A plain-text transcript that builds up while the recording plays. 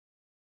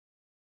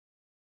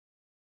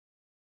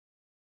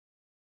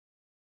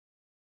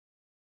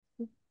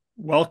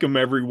Welcome,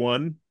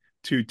 everyone,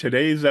 to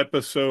today's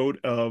episode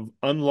of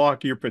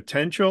Unlock Your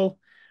Potential.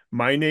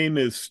 My name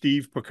is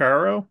Steve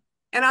Picaro.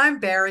 And I'm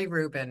Barry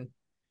Rubin.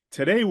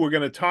 Today, we're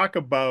going to talk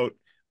about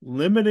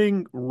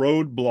limiting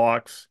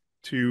roadblocks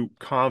to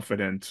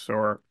confidence,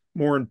 or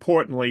more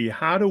importantly,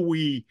 how do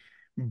we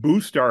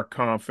boost our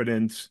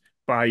confidence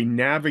by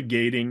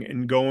navigating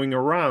and going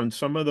around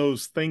some of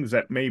those things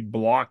that may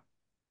block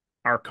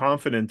our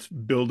confidence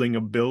building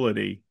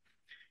ability.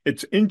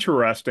 It's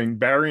interesting.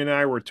 Barry and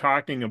I were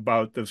talking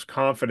about this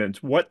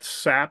confidence. What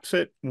saps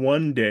it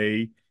one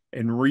day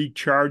and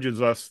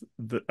recharges us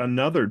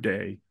another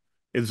day?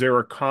 Is there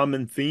a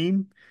common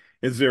theme?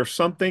 Is there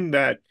something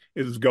that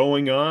is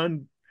going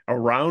on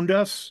around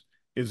us?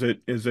 Is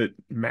it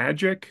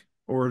magic,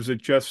 or is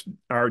it just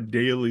our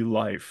daily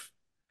life?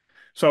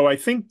 So I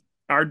think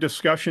our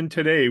discussion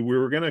today, we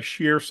were going to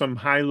share some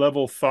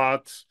high-level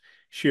thoughts,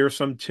 share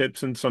some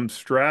tips and some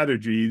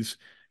strategies,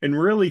 and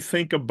really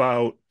think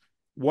about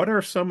what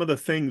are some of the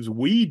things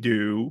we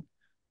do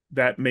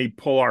that may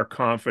pull our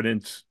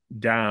confidence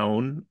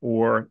down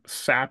or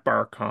sap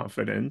our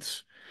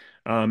confidence.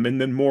 And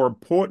then more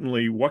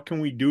importantly, what can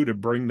we do to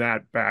bring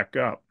that back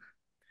up?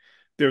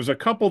 There's a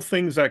couple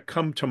things that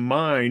come to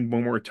mind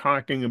when we're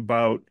talking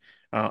about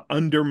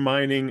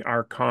undermining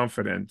our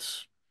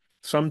confidence.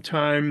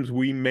 Sometimes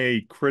we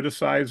may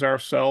criticize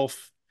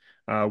ourselves.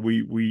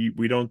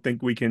 We don't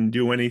think we can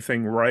do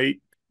anything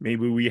right.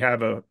 Maybe we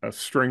have a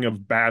string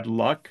of bad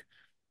luck.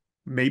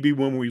 Maybe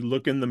when we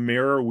look in the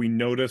mirror, we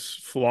notice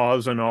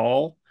flaws and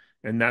all,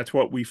 and that's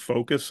what we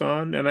focus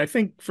on. And I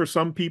think for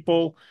some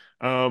people,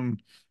 um,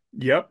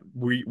 yep,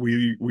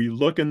 we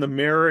look in the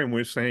mirror and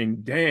we're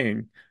saying,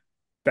 "Dang,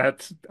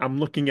 that's I'm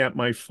looking at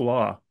my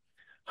flaw."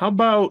 How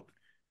about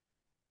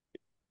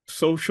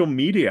social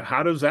media?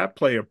 How does that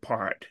play a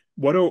part?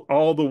 What are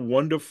all the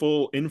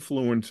wonderful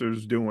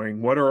influencers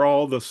doing? What are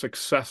all the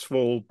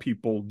successful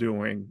people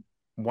doing?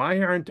 Why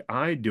aren't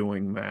I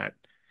doing that?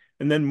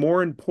 And then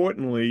more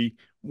importantly,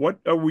 what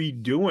are we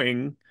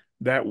doing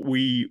that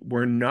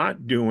we're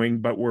not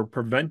doing, but we're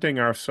preventing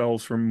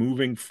ourselves from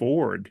moving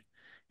forward?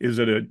 Is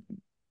it a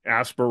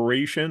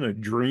aspiration, a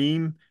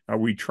dream? Are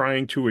we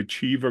trying to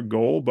achieve a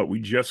goal, but we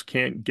just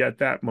can't get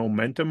that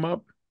momentum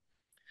up?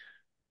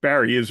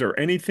 Barry, is there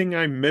anything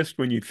I missed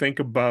when you think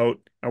about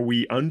are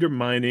we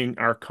undermining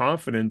our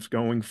confidence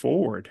going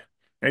forward?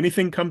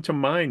 Anything come to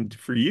mind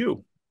for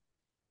you?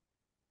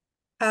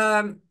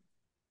 Um,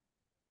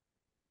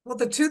 well,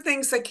 the two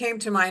things that came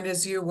to mind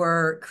as you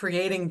were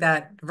creating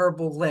that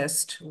verbal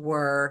list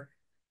were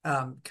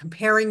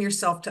comparing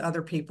yourself to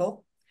other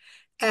people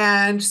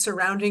and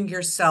surrounding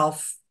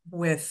yourself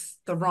with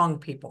the wrong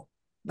people.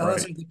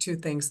 Those Right. are the two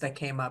things that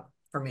came up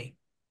for me.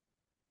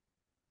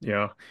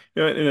 Yeah.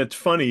 Yeah, and it's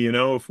funny,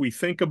 if we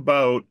think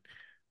about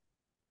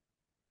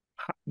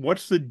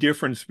what's the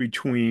difference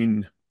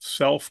between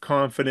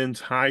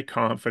self-confidence, high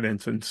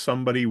confidence, and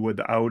somebody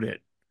without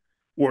it,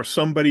 or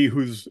somebody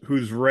who's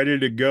ready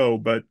to go,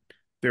 but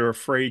they're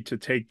afraid to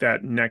take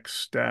that next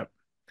step.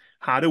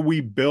 How do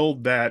we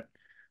build that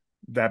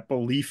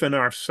belief in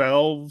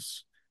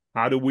ourselves?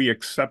 How do we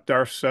accept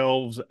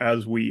ourselves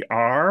as we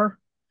are?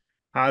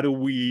 How do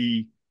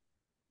we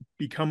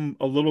become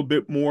a little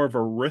bit more of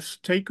a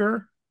risk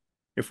taker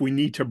if we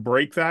need to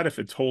break that, if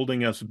it's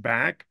holding us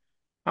back?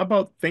 How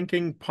about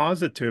thinking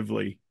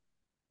positively?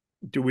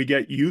 Do we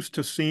get used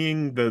to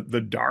seeing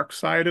the dark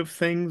side of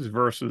things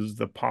versus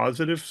the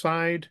positive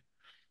side?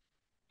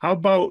 How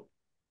about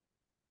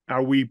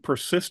are we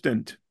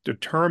persistent,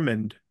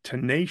 determined,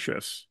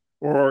 tenacious,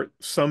 or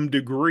some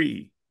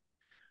degree?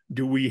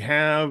 Do we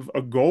have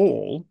a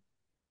goal,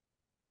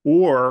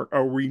 or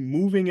are we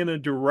moving in a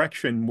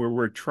direction where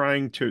we're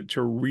trying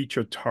to reach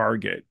a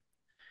target?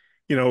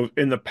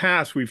 In the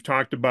past, we've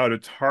talked about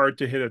it's hard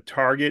to hit a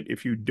target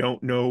if you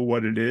don't know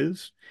what it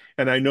is.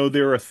 And I know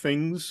there are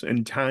things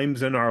and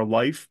times in our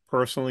life,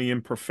 personally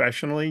and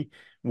professionally,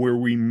 where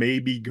we may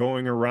be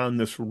going around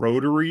this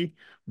rotary,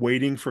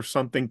 waiting for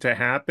something to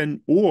happen,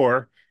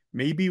 or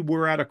maybe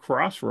we're at a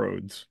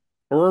crossroads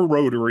or a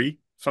rotary.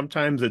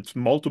 Sometimes it's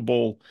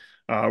multiple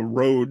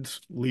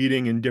roads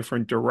leading in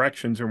different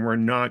directions, and we're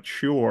not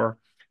sure.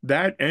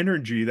 That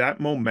energy, that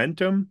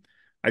momentum,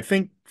 I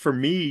think for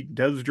me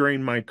does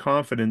drain my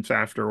confidence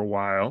after a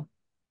while.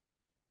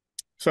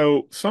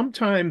 So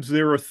sometimes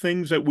there are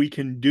things that we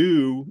can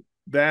do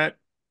that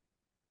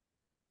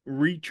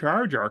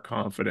recharge our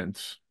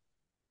confidence.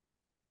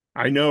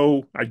 I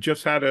know I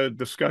just had a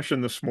discussion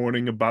this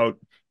morning about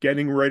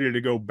getting ready to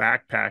go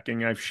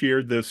backpacking. I've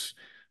shared this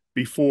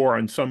before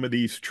on some of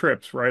these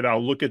trips, right? I'll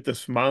look at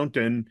this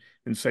mountain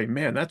and say,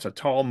 man, that's a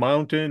tall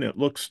mountain. It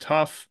looks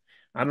tough.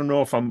 I don't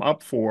know if I'm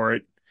up for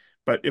it.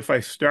 But if I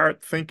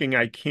start thinking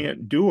I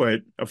can't do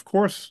it, of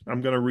course,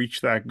 I'm going to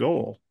reach that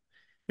goal.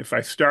 If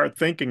I start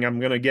thinking I'm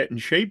going to get in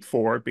shape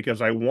for it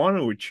because I want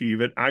to achieve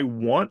it, I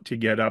want to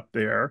get up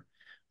there,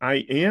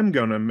 I am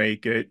going to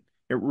make it.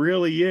 It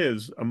really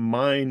is a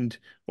mind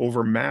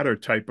over matter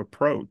type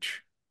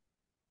approach.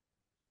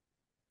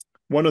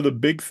 One of the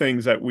big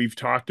things that we've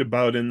talked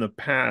about in the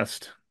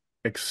past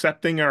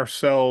accepting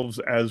ourselves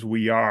as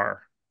we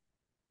are.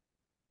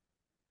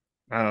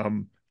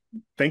 Um,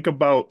 think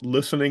about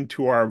listening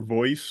to our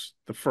voice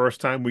the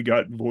first time we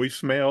got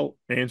voicemail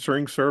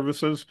answering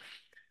services.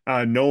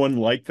 No one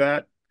liked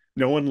that.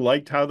 No one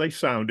liked how they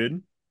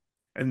sounded.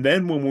 And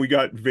then when we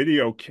got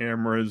video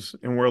cameras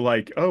and we're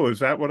like, oh, is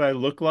that what I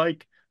look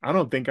like? I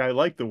don't think I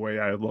like the way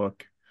I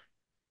look.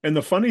 And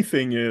the funny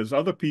thing is,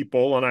 other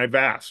people, and I've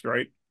asked,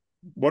 right?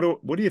 What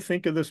do you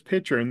think of this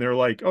picture? And they're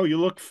like, oh, you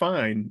look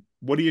fine.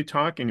 What are you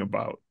talking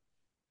about?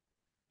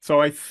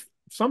 So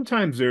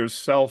sometimes there's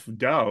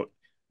self-doubt.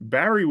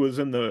 Barry was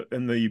in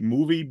the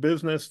movie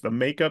business, the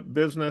makeup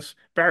business.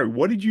 Barry,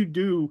 what did you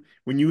do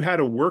when you had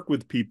to work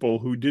with people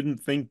who didn't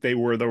think they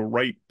were the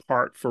right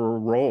part for a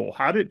role?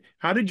 How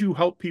did you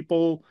help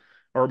people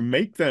or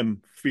make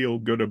them feel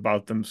good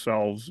about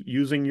themselves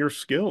using your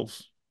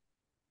skills?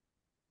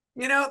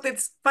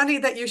 It's funny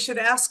that you should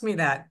ask me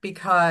that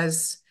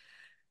because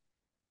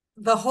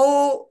the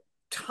whole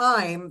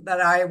time that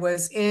I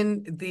was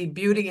in the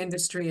beauty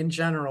industry in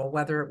general,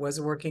 whether it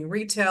was working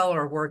retail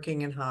or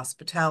working in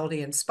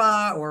hospitality and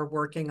spa or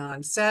working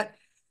on set,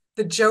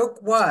 the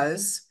joke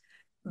was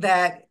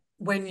that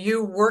when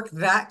you work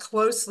that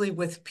closely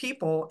with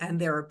people and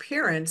their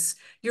appearance,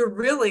 you're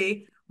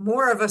really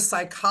more of a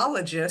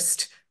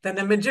psychologist than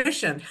a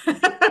magician.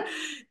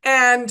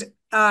 And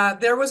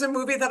there was a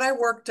movie that I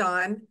worked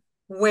on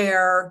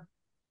where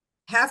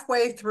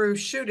halfway through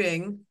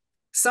shooting,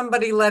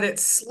 somebody let it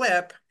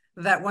slip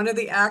that one of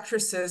the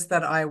actresses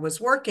that I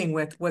was working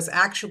with was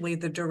actually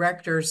the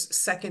director's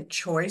second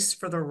choice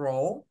for the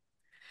role.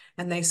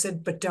 And they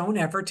said, but don't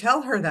ever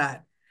tell her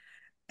that.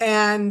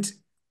 And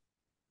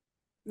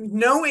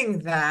knowing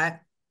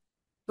that,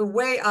 the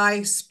way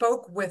I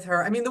spoke with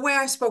her, I mean, the way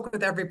I spoke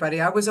with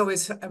everybody, I was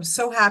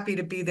so happy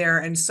to be there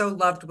and so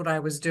loved what I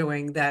was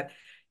doing that,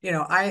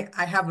 I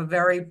have a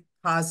very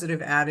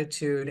positive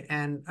attitude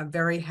and a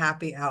very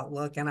happy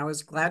outlook. And I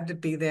was glad to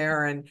be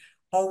there and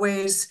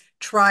always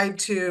tried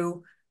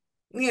to,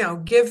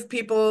 give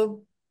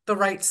people the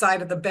right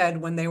side of the bed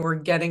when they were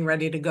getting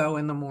ready to go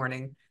in the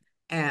morning.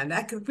 And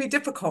that could be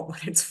difficult when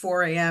it's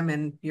 4 a.m.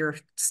 and you're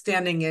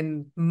standing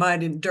in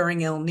mud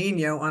during El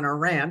Nino on a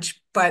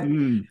ranch. But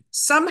Hmm.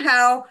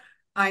 somehow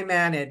I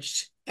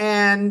managed.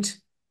 And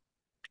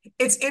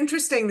it's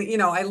interesting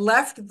that, I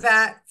left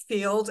that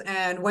field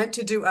and went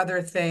to do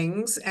other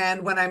things.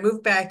 And when I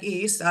moved back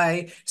east,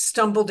 I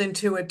stumbled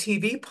into a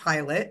TV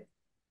pilot.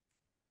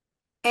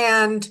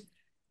 And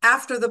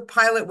after the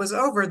pilot was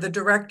over, the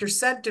director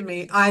said to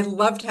me, I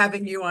loved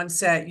having you on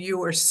set. You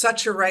were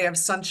such a ray of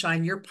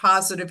sunshine. Your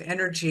positive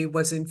energy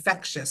was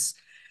infectious.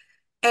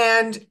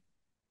 And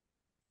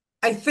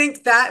I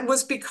think that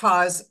was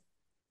because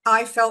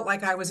I felt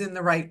like I was in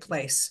the right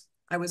place.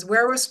 I was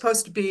where I was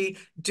supposed to be,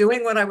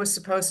 doing what I was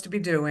supposed to be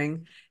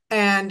doing.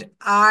 And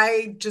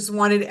I just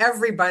wanted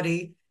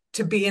everybody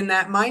to be in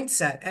that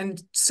mindset. And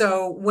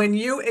so when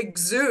you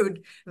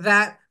exude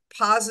that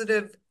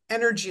positive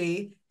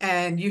energy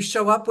and you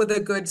show up with a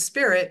good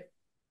spirit,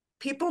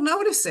 people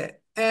notice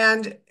it.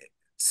 And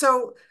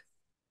so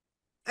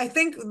I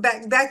think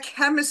that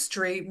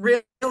chemistry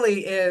really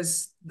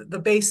is the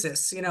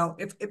basis,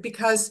 if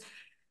because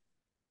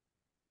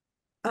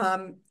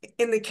um,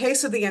 in the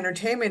case of the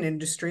entertainment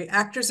industry,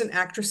 actors and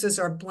actresses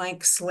are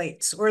blank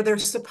slates, or they're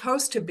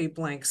supposed to be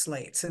blank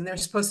slates, and they're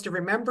supposed to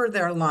remember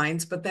their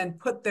lines, but then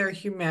put their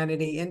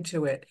humanity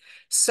into it.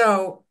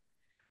 So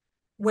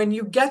when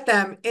you get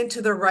them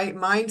into the right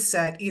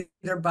mindset,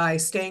 either by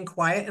staying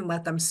quiet and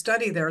let them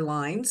study their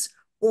lines,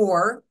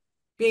 or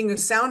being a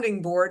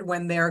sounding board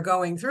when they're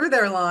going through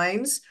their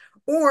lines,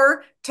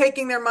 or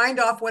taking their mind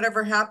off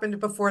whatever happened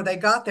before they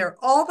got there,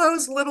 all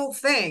those little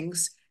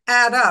things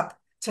add up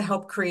to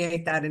help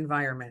create that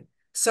environment.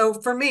 So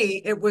for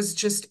me, it was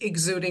just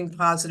exuding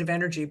positive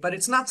energy, but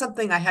it's not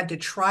something I had to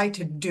try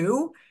to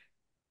do.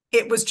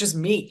 It was just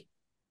me.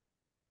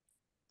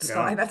 So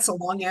Yeah. that's a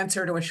long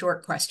answer to a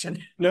short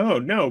question. No,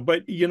 no,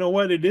 but you know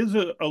what? It is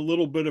a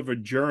little bit of a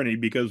journey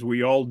because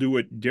we all do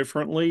it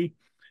differently.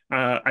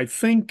 I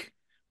think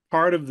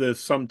part of this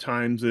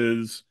sometimes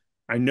is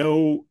I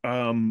know,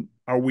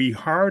 are we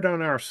hard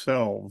on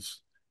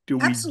ourselves? Do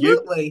we give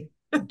Absolutely.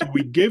 do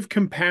we give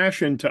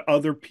compassion to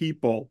other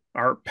people,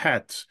 our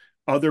pets,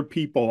 other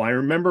people? I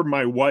remember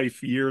my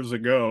wife years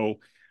ago,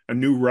 a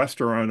new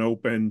restaurant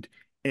opened,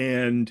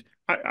 and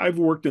I've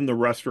worked in the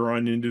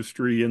restaurant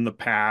industry in the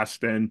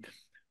past, and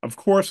of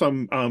course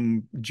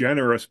I'm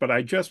generous, but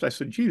I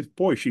said, geez,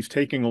 boy, she's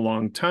taking a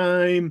long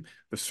time.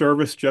 The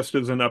service just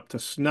isn't up to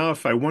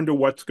snuff. I wonder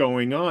what's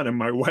going on. And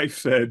my wife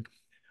said,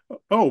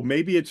 oh,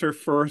 maybe it's her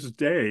first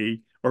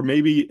day, or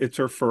maybe it's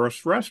her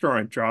first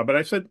restaurant job. And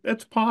I said,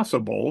 it's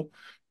possible.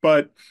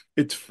 But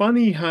it's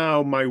funny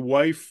how my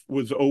wife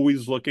was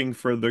always looking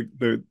for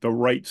the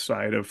right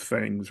side of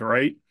things,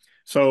 right?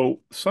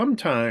 So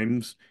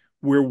sometimes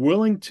we're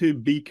willing to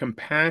be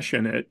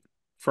compassionate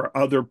for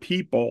other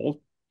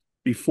people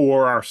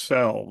before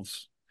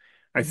ourselves.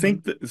 I Mhm.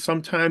 think that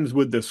sometimes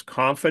with this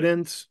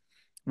confidence,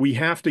 we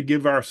have to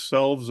give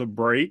ourselves a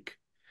break.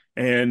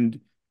 And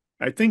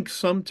I think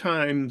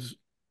sometimes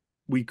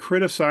we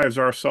criticize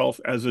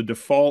ourselves as a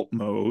default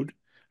mode,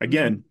 Mhm,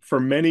 again, for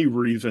many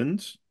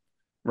reasons,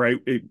 right?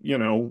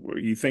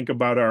 You think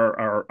about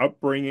our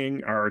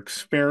upbringing, our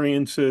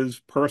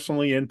experiences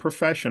personally and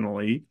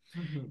professionally.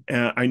 mhm,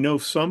 I know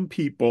some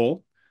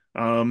people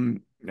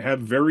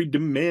have very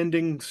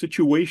demanding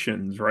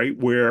situations, right?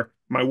 Where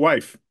my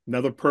wife,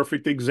 another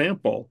perfect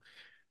example,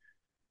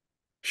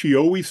 she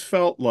always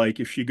felt like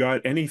if she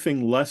got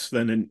anything less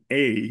than an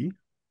A,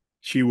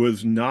 she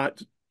was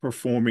not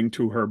performing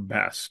to her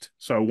best.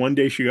 So one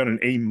day she got an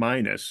A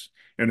minus,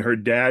 and her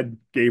dad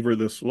gave her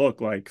this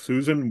look like,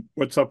 Susan,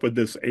 what's up with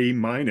this A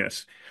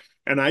minus?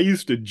 And I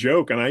used to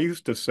joke and I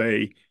used to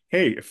say,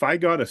 hey, if I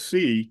got a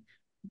C,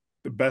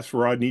 the best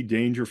Rodney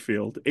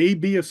Dangerfield, A,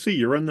 B, or C,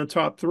 you're in the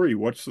top three.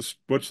 What's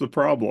the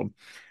problem?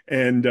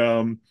 And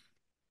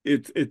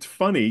it's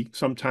funny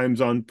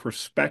sometimes on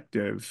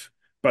perspective,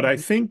 but I mhm,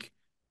 think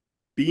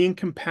being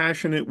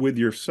compassionate with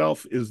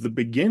yourself is the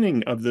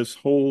beginning of this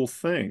whole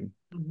thing.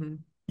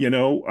 mhm, You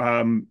know,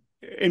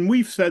 and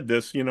we've said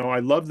this, I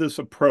love this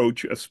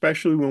approach,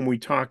 especially when we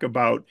talk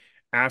about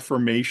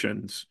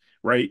affirmations,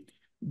 right?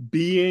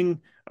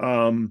 Being,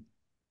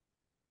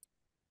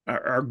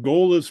 our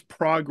goal is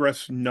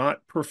progress,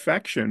 not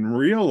perfection,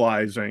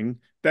 realizing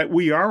that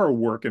we are a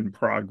work in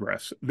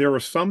progress. There are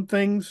some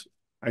things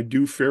I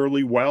do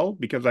fairly well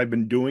because I've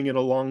been doing it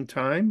a long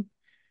time.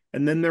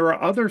 And then there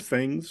are other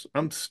things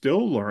I'm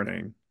still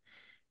learning.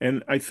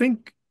 And I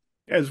think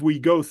as we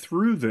go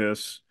through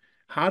this,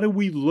 how do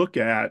we look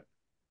at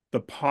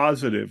the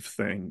positive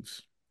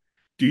things?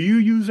 Do you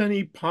use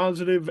any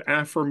positive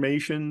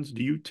affirmations?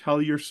 Do you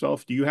tell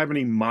yourself, do you have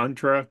any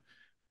mantra,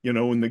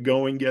 when the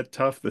going get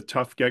tough, the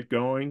tough get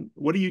going?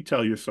 What do you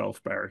tell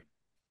yourself, Barry?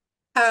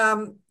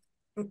 Um,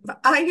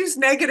 I use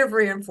negative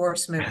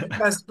reinforcement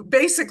because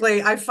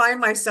basically I find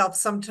myself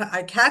sometimes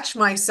I catch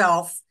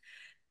myself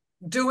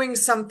doing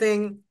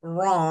something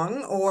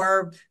wrong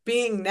or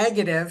being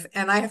negative,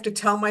 and I have to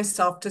tell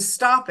myself to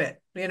stop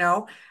it.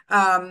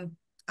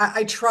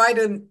 I try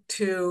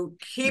to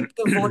keep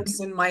the voice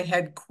in my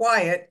head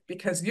quiet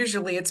because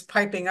usually it's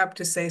piping up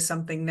to say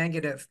something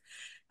negative.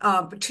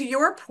 But to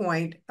your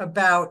point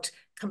about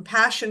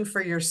compassion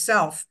for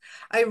yourself,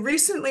 I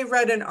recently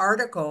read an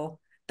article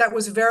that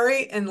was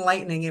very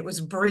enlightening. It was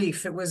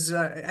brief.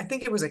 I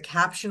think it was a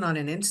caption on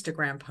an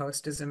Instagram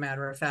post, as a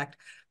matter of fact,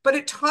 but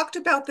it talked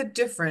about the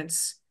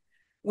difference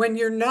when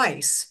you're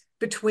nice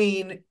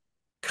between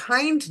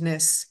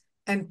kindness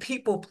and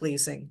people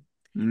pleasing.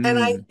 And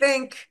I Mm,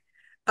 think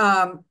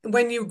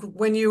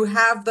when you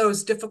have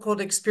those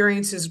difficult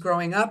experiences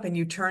growing up and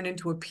you turn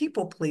into a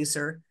people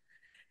pleaser,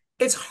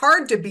 it's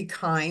hard to be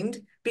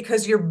kind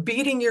because you're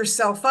beating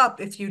yourself up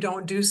if you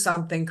don't do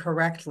something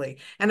correctly.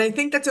 And I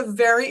think that's a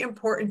very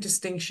important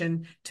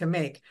distinction to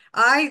make.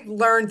 I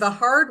learned the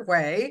hard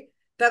way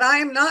that I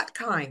am not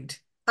kind.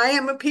 I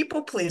am a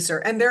people pleaser,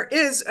 and there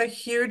is a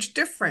huge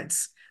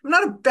difference. I'm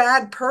not a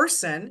bad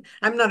person.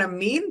 I'm not a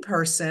mean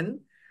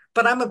person,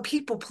 but I'm a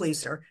people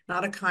pleaser,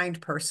 not a kind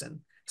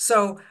person.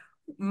 So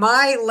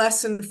my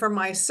lesson for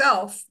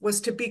myself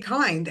was to be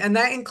kind, and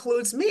that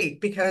includes me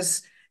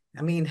because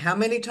I mean, how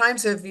many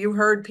times have you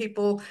heard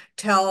people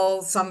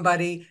tell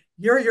somebody,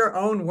 you're your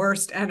own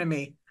worst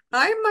enemy?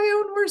 I'm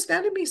my own worst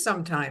enemy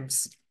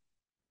sometimes.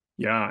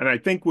 yeah, and I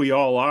think we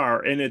all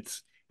are. And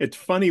it's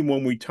funny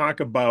when we talk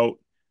about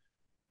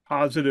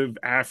positive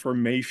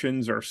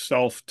affirmations or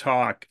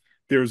self-talk,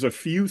 there's a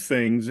few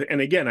things.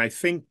 And again, I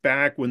think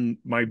back when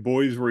my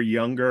boys were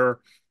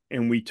younger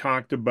and we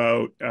talked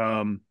about,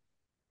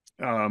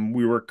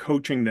 we were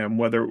coaching them,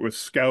 whether it was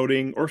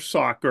scouting or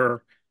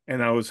soccer,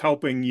 and I was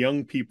helping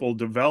young people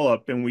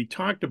develop. And we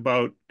talked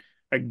about,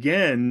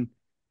 again,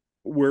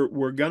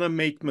 we're gonna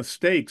make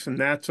mistakes, and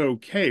that's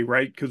okay,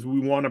 right? Because we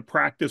want to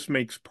practice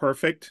makes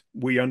perfect.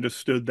 We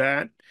understood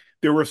that.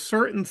 There were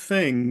certain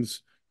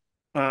things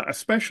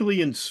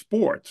especially in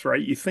sports,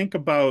 right? You think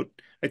about,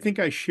 I think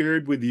I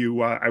shared with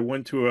you, I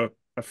went to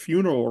a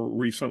funeral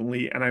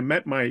recently and I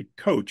met my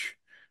coach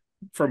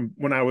from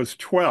when I was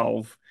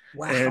 12.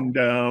 Wow.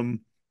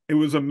 And it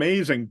was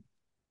amazing.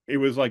 It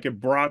was like it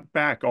brought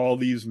back all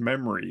these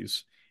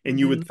memories. And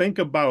you would Mhm. think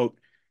about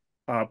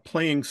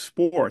playing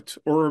sports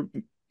or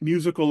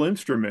musical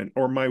instrument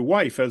or my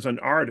wife as an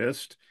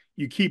artist.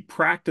 You keep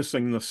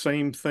practicing the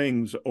same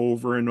things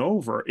over and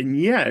over. And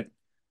yet,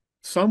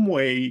 some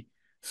way,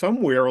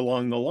 somewhere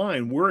along the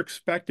line, we're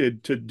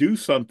expected to do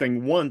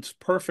something once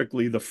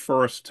perfectly the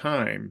first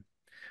time.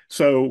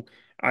 So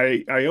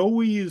I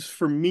always,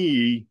 for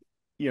me,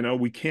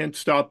 we can't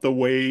stop the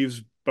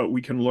waves, but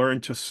we can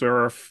learn to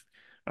surf.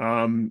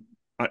 Um,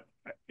 I,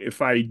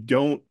 if I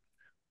don't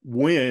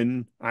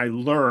win, I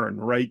learn,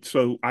 right?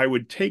 So I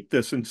would take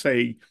this and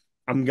say,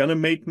 I'm going to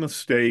make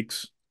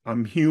mistakes.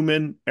 I'm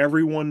human.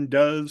 Everyone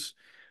does.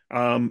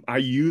 I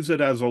use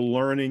it as a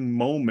learning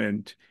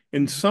moment.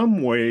 In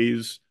some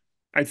ways,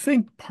 I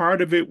think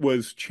part of it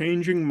was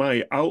changing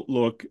my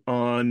outlook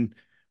on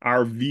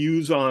our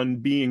views on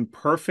being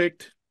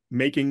perfect,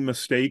 making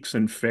mistakes,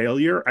 and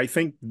failure. I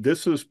think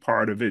this is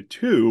part of it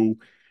too.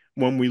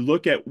 when we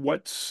look at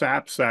what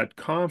saps that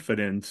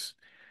confidence,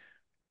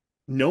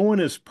 no one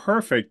is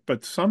perfect,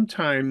 but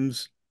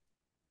sometimes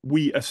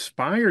we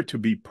aspire to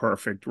be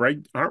perfect,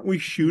 right? Aren't we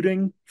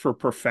shooting for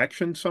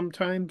perfection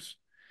sometimes?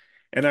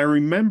 And I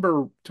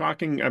remember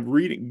I'm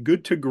reading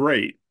Good to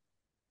Great,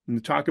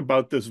 and talk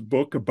about this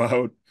book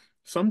about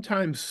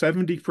sometimes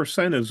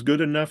 70% is good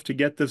enough to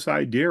get this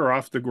idea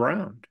off the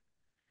ground.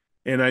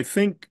 And I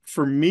think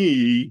for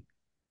me,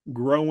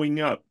 growing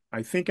up,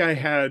 I think I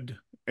had,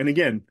 and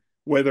again,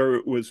 whether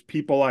it was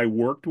people I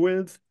worked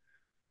with,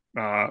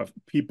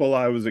 people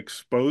I was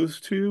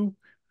exposed to,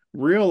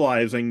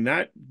 realizing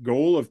that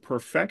goal of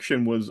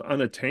perfection was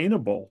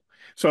unattainable.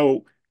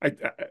 So I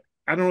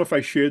don't know if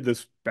I shared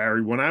this,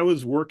 Barry. When I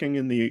was working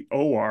in the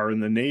OR in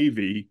the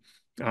Navy,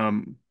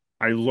 um,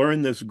 I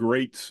learned this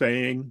great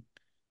saying,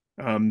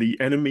 the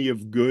enemy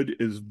of good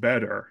is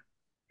better.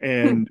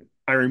 And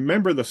I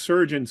remember the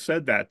surgeon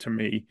said that to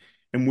me,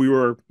 and we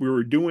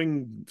were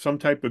doing some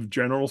type of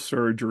general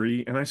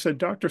surgery, and I said,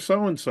 Dr.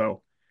 So and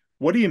so,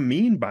 what do you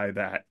mean by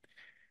that?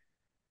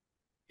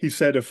 He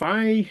said, if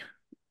I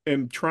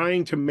am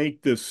trying to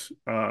make this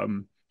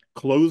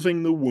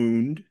closing the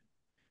wound,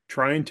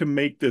 trying to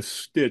make this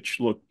stitch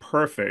look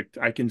perfect,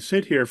 I can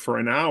sit here for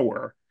an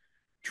hour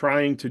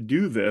trying to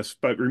do this.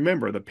 But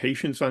remember, the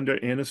patient's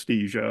under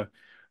anesthesia.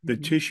 The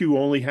Mhm. tissue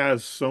only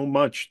has so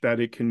much that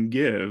it can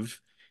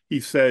give. He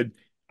said,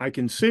 I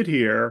can sit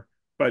here,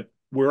 but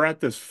we're at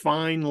this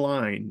fine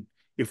line.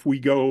 If we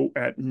go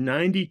at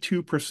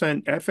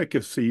 92%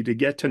 efficacy to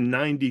get to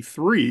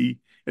 93,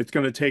 it's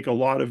going to take a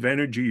lot of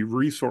energy,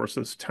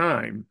 resources,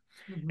 time,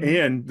 Mhm.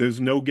 and there's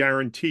no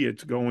guarantee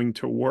it's going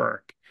to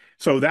work.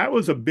 So that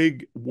was a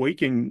big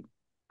waking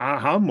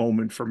aha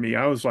moment for me.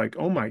 I was like,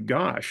 oh my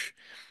gosh.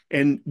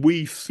 And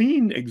we've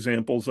seen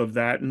examples of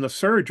that in the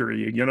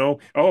surgery,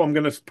 oh, I'm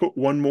going to put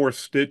one more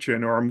stitch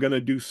in, or I'm going to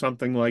do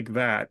something like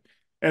that.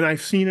 And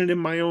I've seen it in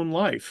my own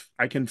life.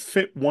 I can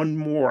fit one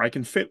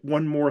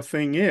more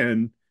thing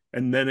in,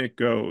 and then it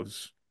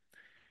goes.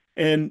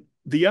 And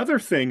the other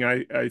thing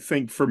I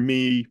think for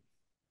me,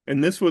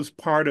 and this was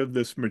part of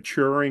this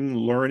maturing,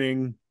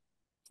 learning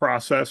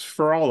process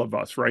for all of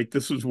us, right?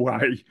 This is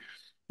why,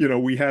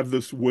 we have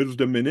this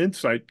wisdom and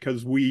insight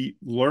because we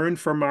learn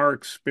from our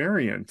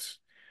experience.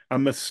 A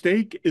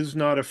mistake is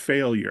not a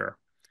failure.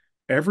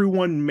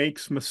 Everyone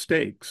makes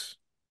mistakes.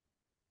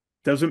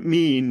 Doesn't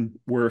mean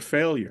we're a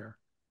failure.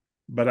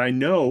 But I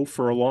know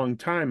for a long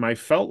time I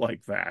felt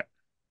like that.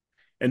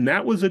 And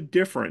that was a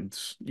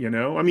difference.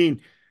 I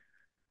mean,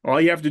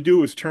 all you have to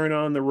do is turn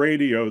on the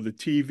radio, the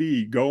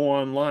TV, go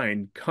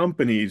online,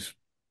 companies,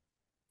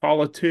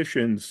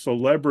 politicians,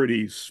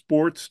 celebrities,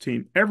 sports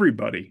team,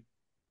 everybody.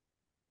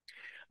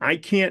 I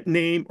can't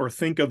name or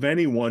think of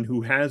anyone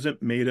who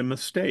hasn't made a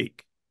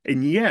mistake.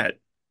 And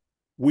yet,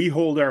 we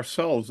hold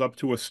ourselves up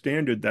to a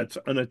standard that's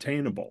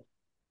unattainable.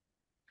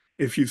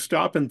 If you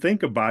stop and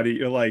think about it,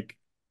 you're like,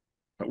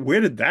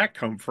 where did that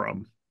come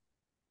from?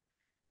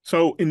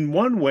 So, in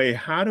one way,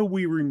 how do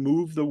we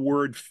remove the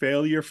word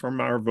failure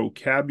from our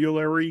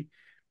vocabulary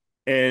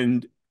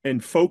and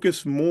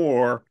focus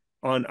more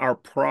on our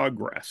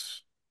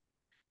progress?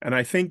 And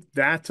I think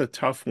that's a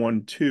tough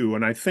one too.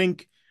 And I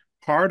think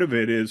part of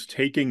it is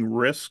taking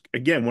risk.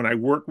 Again, when I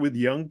work with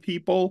young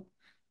people,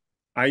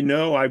 I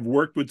know I've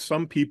worked with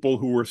some people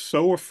who were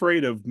so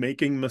afraid of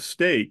making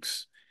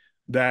mistakes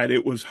that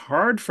it was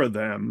hard for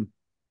them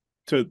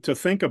to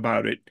think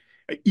about it,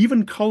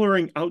 even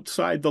coloring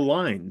outside the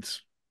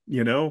lines,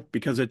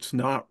 because it's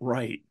not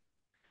right.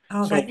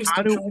 Oh, So that used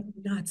how to do drive me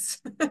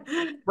nuts.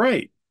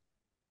 right,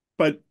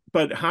 but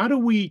how do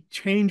we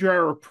change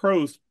our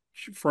approach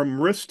from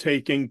risk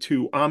taking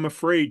to I'm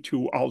afraid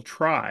to I'll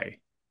try?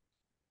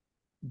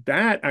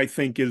 That I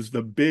think is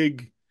the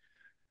big,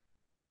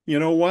 you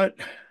know what?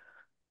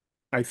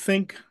 I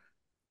think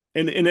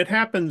and it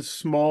happens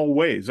small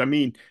ways. I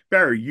mean,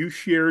 Barry, you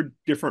shared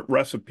different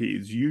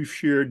recipes, you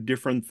shared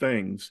different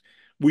things.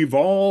 We've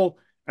all,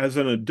 as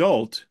an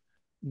adult,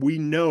 we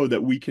know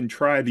that we can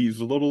try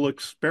these little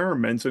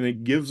experiments and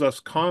it gives us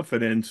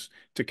confidence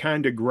to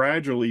kind of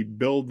gradually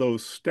build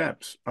those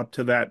steps up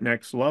to that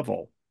next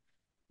level.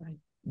 Right.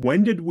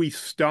 When did we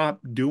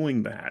stop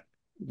doing that?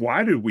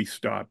 Why did we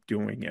stop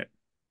doing it?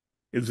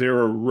 Is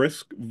there a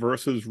risk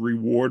versus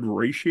reward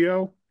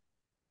ratio?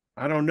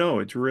 I don't know.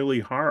 It's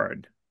really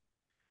hard.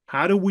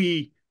 How do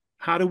we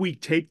how do we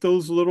take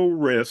those little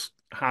risks?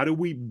 How do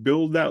we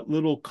build that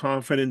little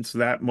confidence,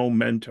 that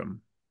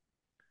momentum?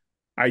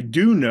 I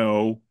do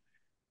know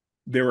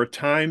there are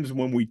times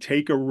when we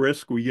take a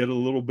risk, we get a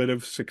little bit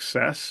of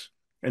success,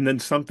 and then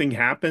something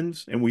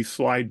happens and we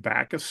slide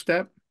back a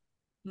step,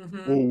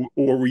 Hmm.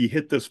 or we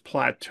hit this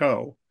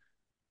plateau.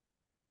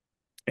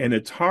 And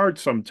it's hard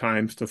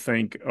sometimes to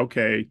think,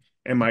 okay,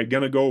 am I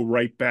going to go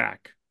right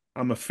back?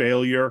 I'm a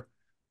failure.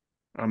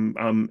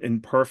 I'm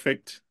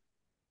imperfect.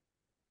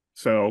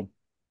 So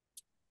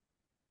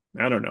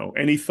I don't know.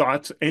 Any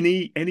thoughts?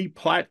 Any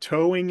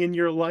plateauing in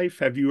your life?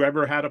 Have you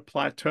ever had a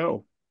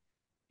plateau?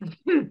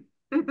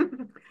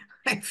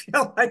 I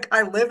feel like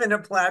I live in a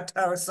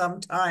plateau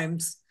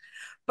sometimes.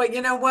 But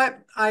you know what?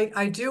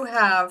 I do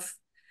have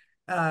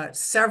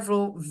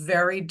several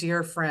very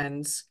dear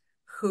friends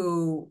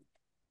who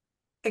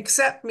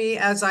accept me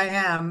as I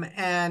am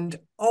and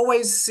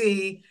always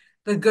see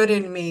the good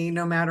in me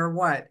no matter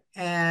what.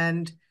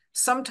 And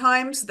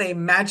sometimes they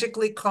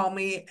magically call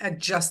me at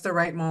just the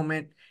right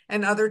moment.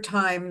 And other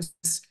times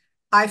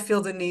I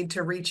feel the need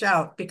to reach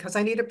out because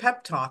I need a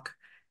pep talk.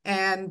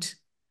 And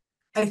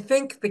I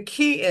think the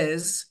key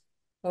is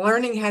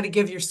learning how to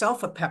give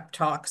yourself a pep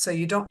talk so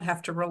you don't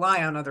have to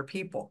rely on other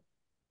people.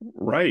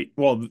 Right.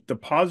 Well, the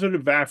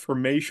positive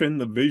affirmation,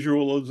 the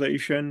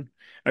visualization.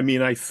 I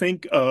mean, I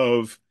think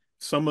of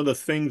some of the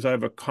things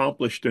I've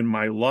accomplished in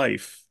my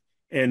life.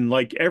 And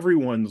like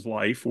everyone's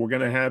life, we're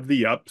going to have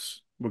the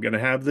ups, we're going to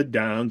have the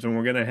downs, and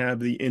we're going to have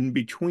the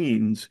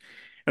in-betweens.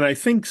 And I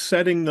think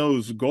setting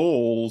those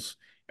goals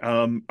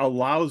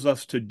allows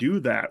us to do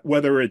that,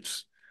 whether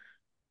it's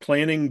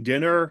planning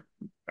dinner,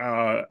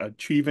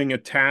 achieving a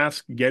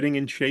task, getting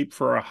in shape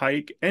for a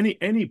hike,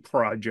 any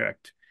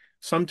project.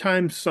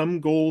 Sometimes some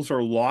goals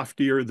are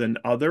loftier than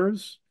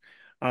others.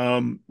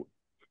 Um,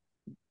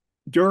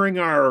 During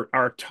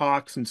our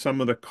talks and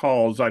some of the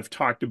calls, I've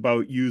talked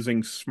about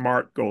using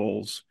SMART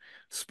goals: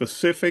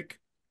 specific,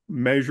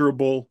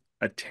 measurable,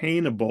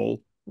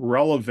 attainable,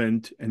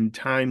 relevant, and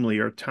timely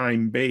or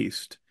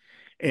time-based.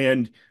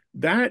 And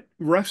that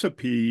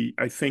recipe,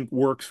 I think,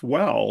 works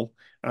well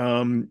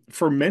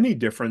for many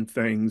different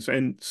things.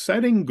 And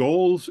setting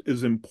goals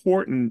is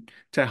important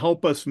to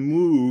help us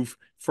move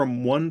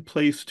from one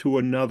place to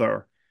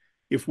another.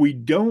 If we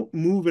don't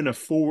move in a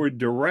forward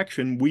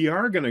direction, we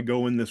are going to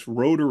go in this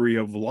rotary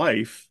of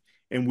life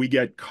and we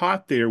get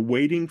caught there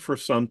waiting for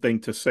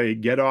something to say,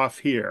 get off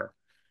here.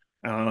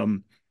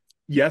 Um,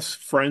 yes,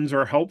 friends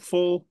are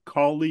helpful,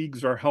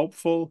 colleagues are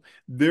helpful.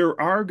 There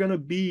are going to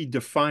be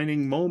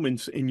defining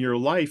moments in your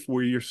life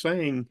where you're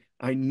saying,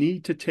 I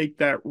need to take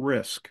that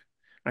risk.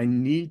 I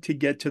need to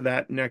get to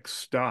that next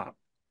stop.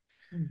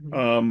 Mhm.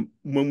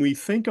 When we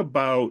think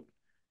about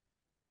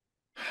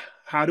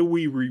how do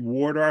we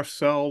reward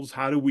ourselves?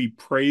 How do we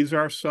praise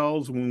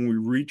ourselves when we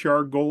reach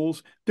our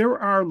goals? There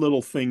are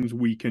little things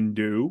we can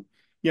do,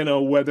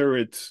 whether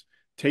it's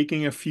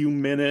taking a few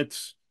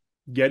minutes,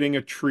 getting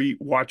a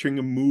treat, watching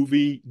a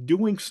movie,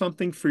 doing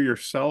something for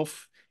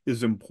yourself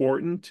is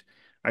important.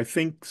 I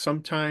think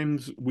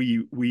sometimes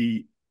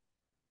we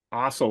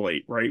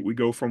oscillate, right? We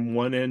go from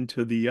one end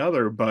to the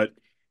other, but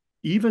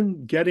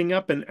even getting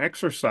up and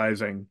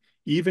exercising,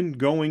 even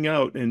going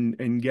out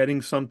and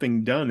getting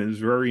something done is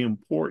very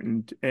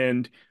important.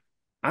 And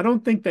I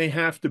don't think they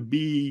have to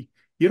be,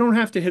 you don't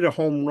have to hit a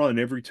home run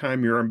every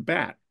time you're in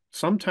bat.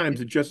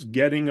 Sometimes it's just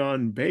getting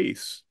on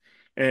base.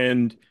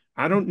 And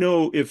I don't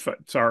know if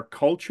it's our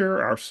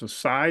culture, our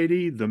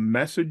society, the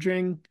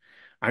messaging.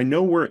 I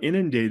know we're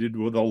inundated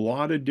with a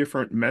lot of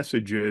different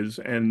messages,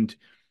 and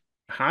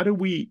how do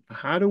we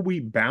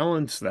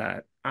balance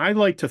that? I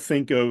like to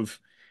think of,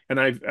 and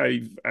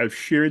I've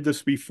shared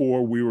this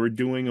before. We were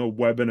doing a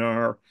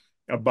webinar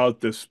about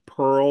this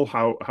pearl,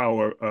 how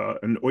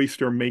an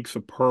oyster makes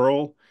a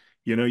pearl.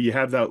 You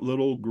have that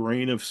little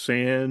grain of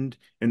sand,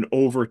 and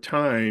over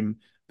time,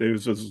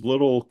 there's this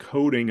little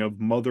coating of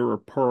mother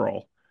of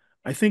pearl.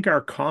 I think our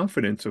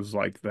confidence is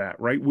like that,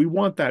 right? We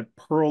want that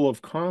pearl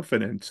of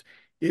confidence.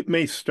 It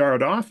may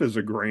start off as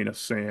a grain of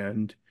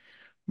sand,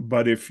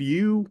 but if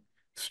you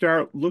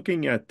start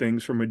looking at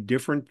things from a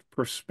different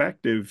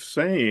perspective,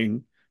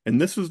 saying, and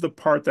this is the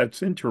part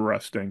that's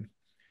interesting,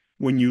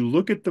 when you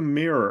look at the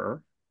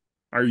mirror,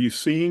 are you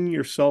seeing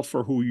yourself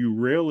for who you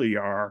really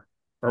are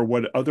or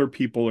what other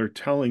people are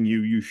telling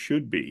you you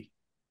should be?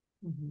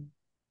 Mhm.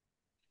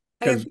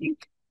 I Because,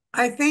 think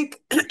I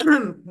think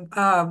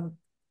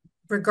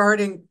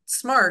regarding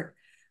SMART,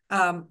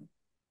 um,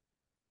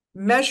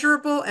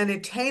 measurable and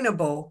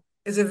attainable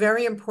is a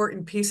very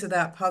important piece of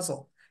that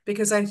puzzle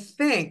because I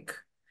think,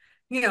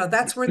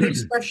 that's where the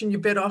expression you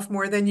bit off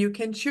more than you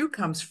can chew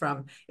comes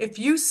from. If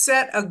you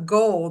set a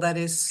goal that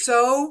is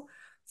so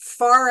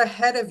far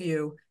ahead of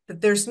you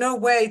that there's no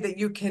way that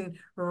you can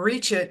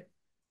reach it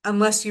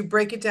unless you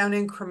break it down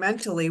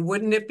incrementally,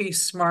 wouldn't it be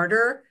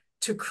smarter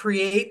to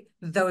create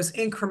those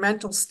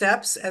incremental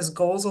steps as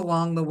goals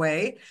along the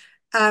way?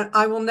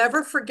 I will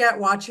never forget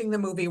watching the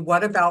movie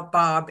What About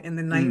Bob in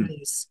the mm,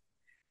 90s.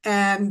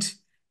 And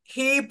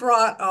he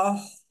brought a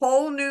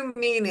whole new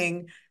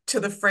meaning to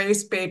the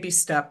phrase baby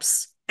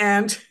steps.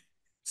 And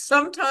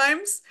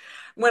sometimes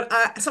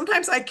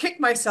sometimes I kick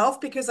myself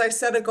because I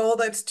set a goal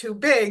that's too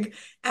big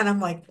and I'm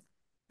like,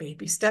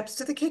 baby steps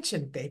to the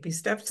kitchen, baby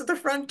steps to the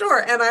front door.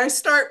 And I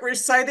start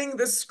reciting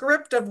the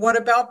script of What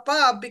About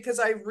Bob because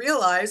I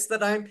realize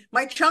that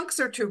my chunks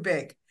are too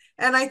big.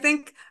 And I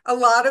think a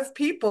lot of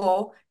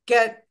people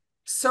get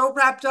so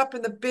wrapped up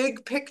in the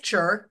big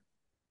picture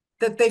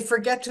that they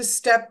forget to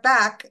step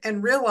back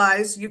and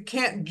realize you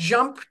can't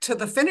jump to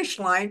the finish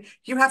line.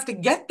 You have to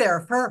get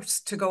there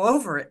first to go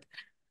over it.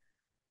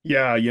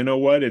 yeah, you know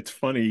what? It's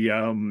funny.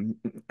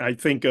 I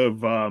think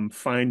of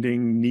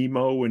Finding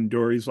Nemo, and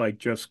Dory's like,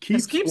 just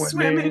Just keep keep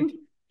swimming, swimming.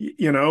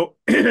 You know,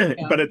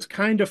 Yeah. but it's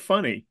kind of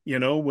funny,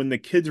 when the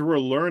kids were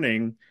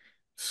learning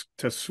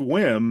to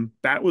swim,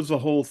 that was the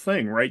whole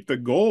thing, right? The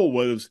goal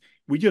was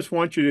we just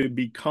want you to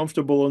be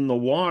comfortable in the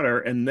water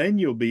and then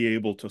you'll be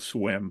able to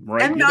swim,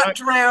 right? And You're not not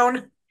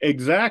drown.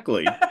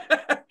 exactly.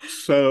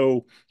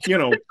 So,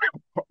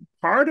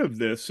 part of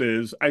this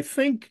is I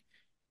think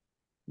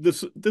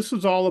this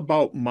is all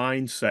about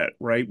mindset,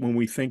 right? When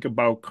we think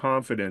about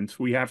confidence,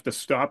 we have to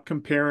stop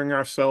comparing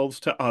ourselves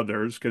to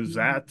others because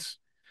Mhm.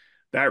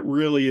 that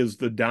really is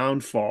the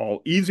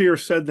downfall. Easier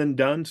said than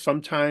done.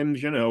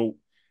 Sometimes,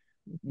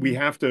 we Mhm.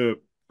 have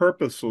to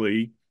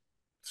purposely,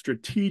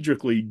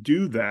 strategically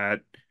do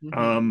that. Mhm.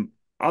 Um,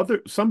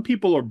 some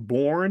people are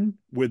born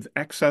with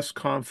excess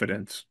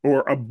confidence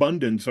or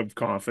abundance of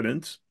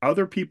confidence.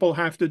 Other people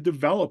have to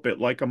develop it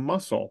like a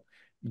muscle.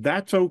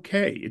 That's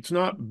okay. It's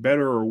not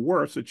better or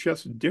worse. It's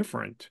just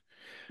different.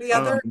 The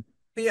other Um,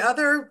 the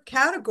other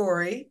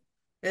category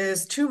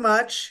is too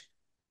much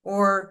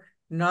or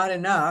not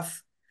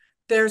enough.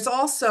 There's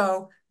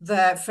also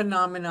that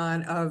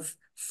phenomenon of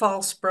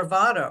false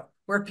bravado,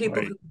 where people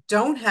right. who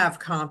don't have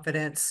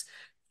confidence,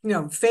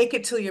 fake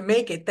it till you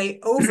make it, they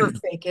over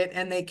fake it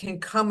and they can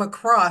come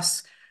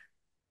across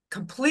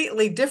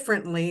completely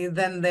differently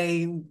than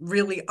they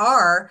really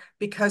are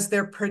because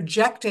they're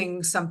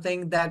projecting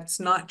something that's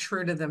not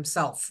true to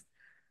themselves.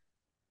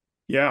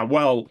 Yeah,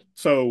 well,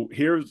 so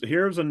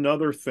here's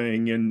another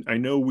thing, and I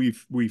know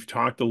we've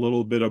talked a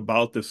little bit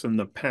about this in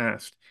the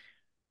past.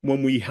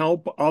 When we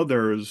help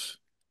others,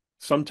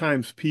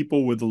 sometimes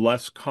people with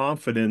less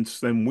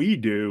confidence than we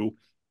do,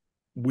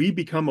 we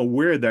become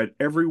aware that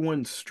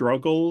everyone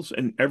struggles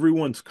and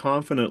everyone's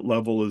confident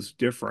level is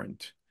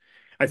different.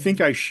 I think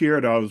Mhm. I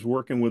shared I was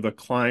working with a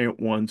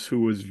client once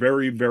who was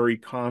very, very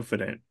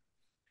confident.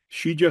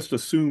 She just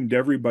assumed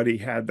everybody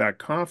had that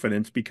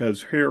confidence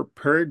because her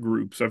peer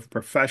groups of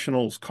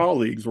professionals,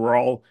 colleagues were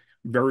all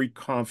very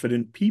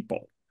confident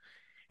people.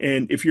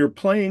 And if you're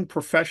playing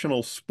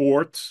professional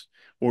sports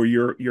or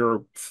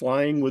you're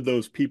flying with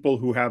those people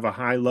who have a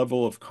high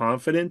level of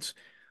confidence,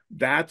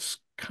 that's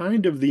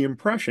kind of the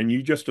impression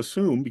you just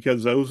assume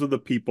because those are the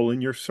people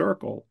in your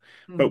circle.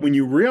 But when Mhm.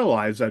 you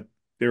realize that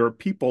there are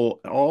people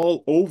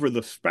all over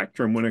the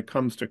spectrum when it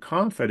comes to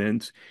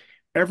confidence,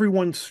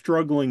 everyone's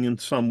struggling in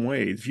some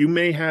ways. You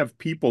may have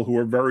people who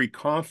are very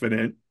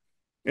confident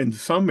in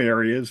some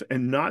areas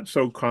and not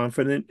so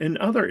confident in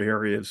other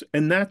areas,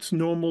 and that's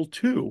normal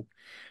too.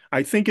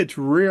 I think it's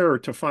rare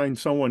to find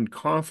someone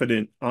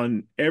confident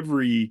on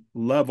every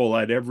level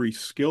at every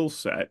skill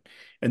set.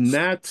 And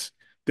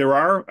there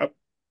are a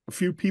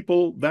few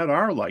people that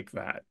are like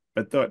that,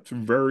 but that's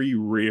very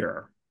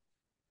rare.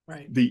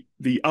 Right.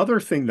 The other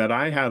thing that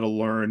I had to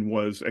learn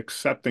was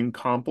accepting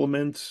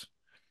compliments.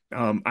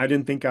 I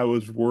didn't think I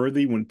was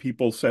worthy when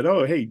people said,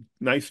 "Oh, hey,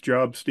 nice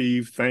job,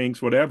 Steve.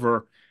 Thanks,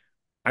 whatever."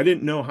 I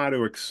didn't know how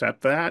to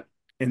accept that,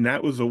 and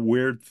that was a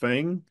weird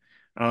thing.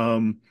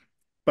 Um,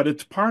 but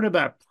it's part of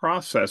that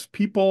process.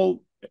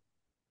 People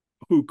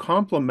who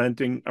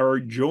complimenting are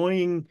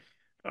enjoying,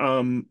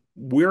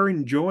 we're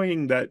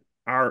enjoying that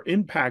our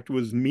impact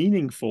was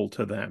meaningful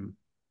to them.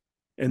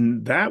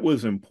 And that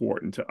was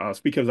important to us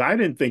because I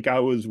didn't think I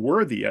was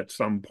worthy at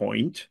some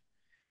point.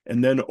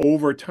 And then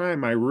over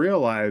time, I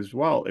realized,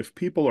 well, if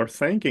people are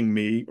thanking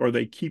me or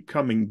they keep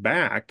coming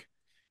back,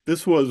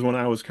 this was when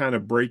I was kind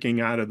of breaking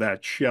out of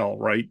that shell,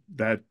 right?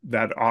 That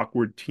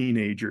awkward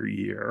teenager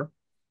year.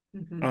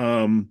 Mhm.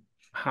 Um,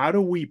 how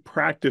do we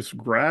practice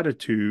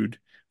gratitude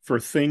for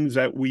things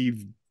that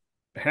we've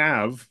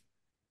have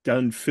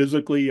done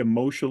physically,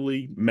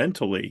 emotionally,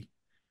 mentally,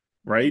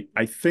 right?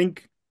 I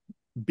think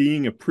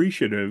being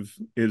appreciative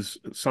is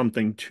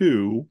something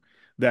too,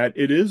 that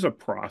it is a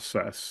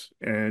process.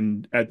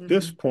 And at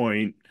this Mhm.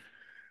 point,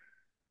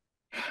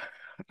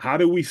 how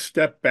do we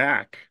step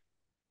back?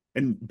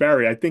 And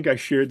Barry, I think I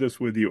shared this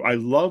with you. I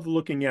love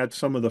looking at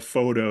some of the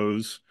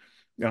photos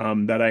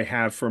that I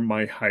have from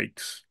my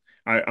hikes.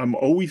 I'm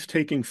always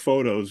taking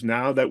photos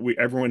now that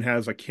everyone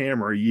has a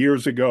camera.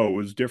 Years ago, it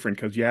was different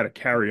because you had to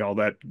carry all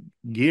that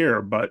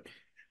gear. But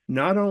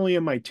not only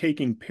am I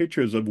taking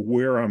pictures of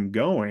where I'm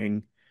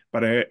going,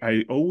 but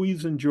I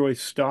always enjoy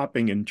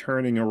stopping and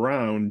turning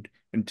around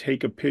and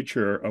take a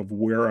picture of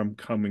where I'm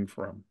coming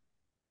from.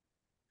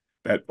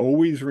 That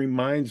always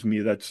reminds me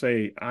that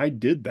say, I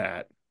did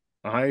that.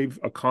 I've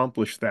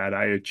accomplished that.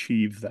 I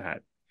achieved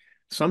that.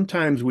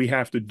 Sometimes we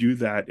have to do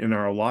that in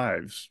our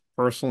lives,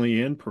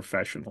 personally and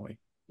professionally.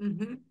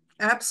 Hmm.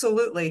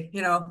 Absolutely.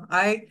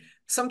 I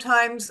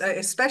sometimes,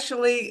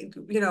 especially,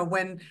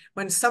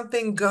 when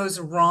something goes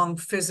wrong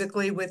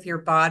physically with your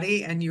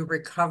body and you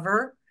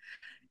recover,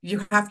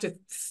 you have to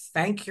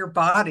thank your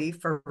body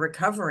for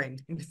recovering,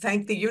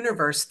 thank the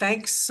universe,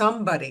 thank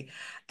somebody.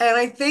 And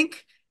I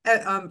think,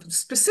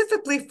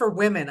 specifically for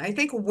women, I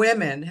think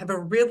women have a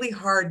really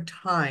hard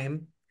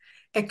time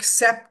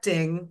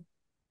accepting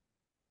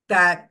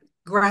that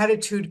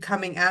gratitude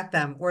coming at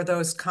them or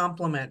those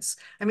compliments.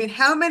 I mean,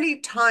 how many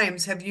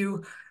times have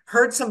you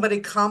heard somebody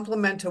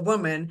compliment a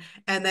woman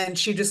and then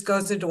she just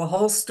goes into a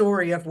whole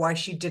story of why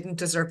she didn't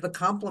deserve the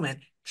compliment?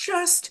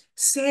 Just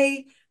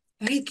say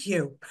thank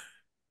you.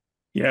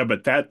 Yeah,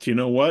 but that, you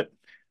know what?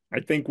 I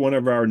think one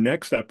of our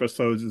next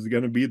episodes is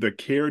going to be the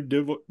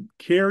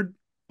care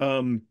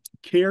um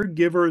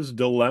caregiver's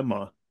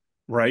dilemma,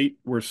 right?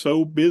 We're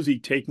so busy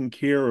taking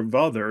care of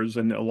others,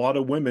 and a lot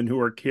of women who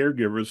are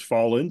caregivers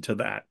fall into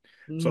that.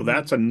 So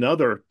that's Hmm.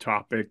 another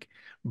topic,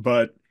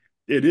 but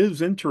it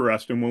is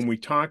interesting when we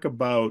talk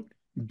about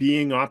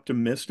being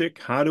optimistic,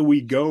 how do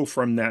we go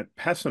from that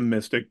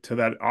pessimistic to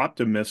that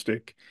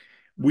optimistic?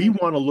 We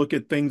Right. want to look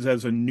at things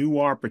as a new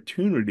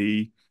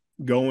opportunity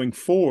going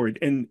forward.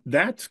 And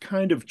that's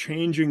kind of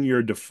changing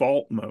your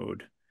default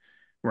mode,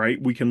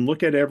 right? We can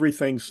look at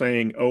everything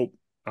saying, oh,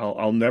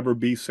 I'll never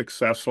be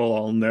successful.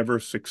 I'll never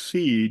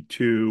succeed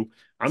to,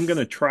 I'm going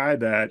to try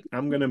that.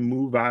 I'm going to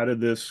move out of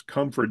this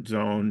comfort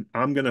zone.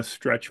 I'm going to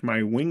stretch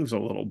my wings a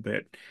little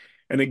bit.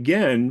 And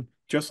again,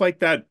 just like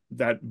that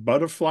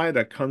butterfly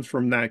that comes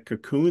from that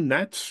cocoon,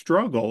 that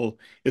struggle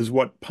is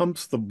what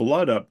pumps the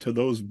blood up to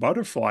those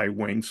butterfly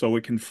wings so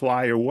it can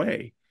fly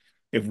away.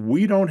 If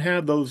we don't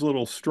have those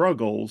little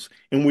struggles,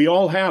 and we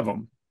all have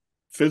them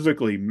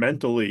physically,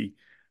 mentally,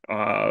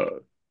 uh,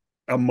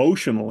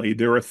 emotionally,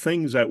 there are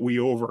things that we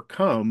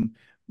overcome.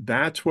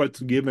 That's what's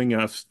giving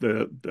us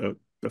the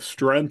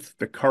strength,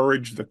 the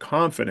courage, the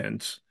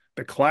confidence,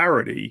 the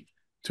clarity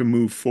to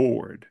move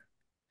forward.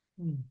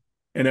 Mm.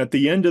 And at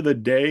the end of the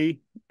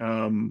day,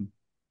 um,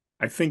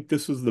 I think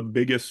this is the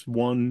biggest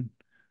one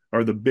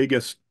or the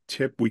biggest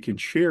tip we can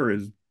share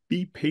is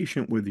be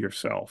patient with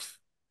yourself.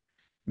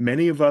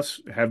 Many of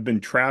us have been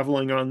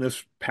traveling on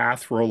this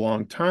path for a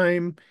long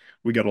time.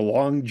 We got a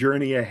long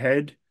journey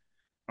ahead.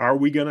 Are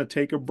we going to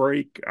take a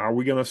break? Are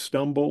we going to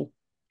stumble?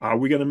 Are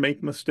we going to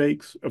make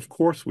mistakes? Of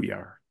course we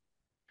are.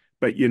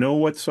 But you know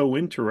what's so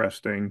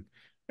interesting?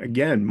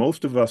 Again,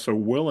 most of us are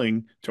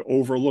willing to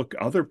overlook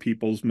other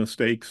people's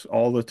mistakes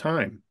all the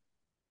time.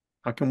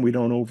 How come we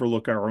don't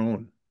overlook our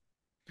own?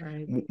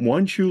 Right.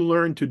 Once you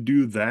learn to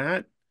do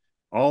that,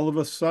 all of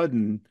a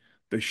sudden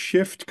the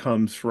shift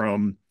comes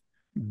from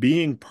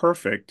being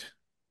perfect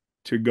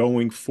to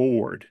going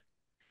forward.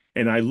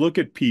 And I look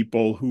at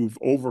people who've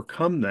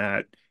overcome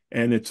that,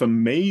 and it's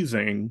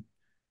amazing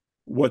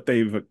what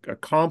they've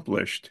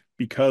accomplished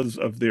because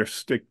of their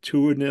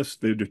stick-to-itiveness,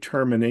 their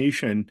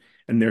determination,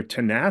 and their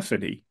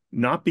tenacity,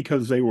 not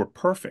because they were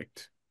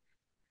perfect.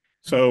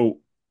 So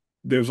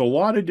there's a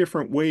lot of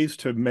different ways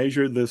to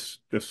measure this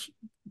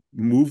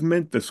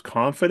movement, this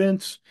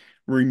confidence.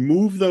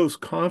 Remove those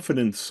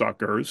confidence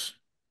suckers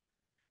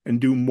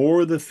and do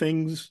more of the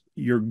things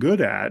you're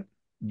good at.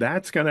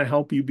 That's going to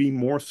help you be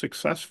more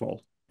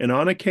successful. And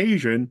on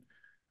occasion,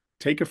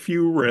 take a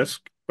few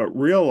risks, but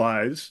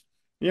realize,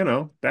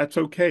 that's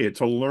okay. It's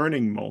a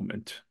learning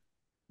moment.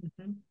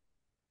 Mhm.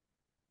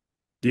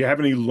 Do you have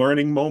any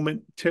learning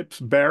moment tips,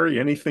 Barry?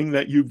 Anything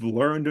that you've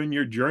learned on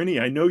your journey?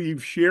 I know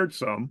you've shared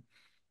some.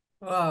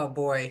 Oh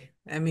boy.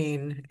 I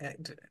mean,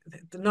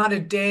 not a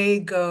day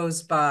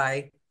goes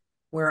by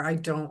where I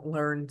don't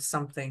learn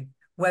something,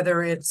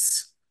 whether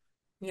it's,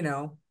 you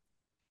know,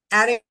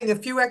 adding a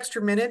few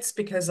extra minutes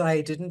because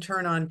I didn't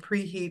turn on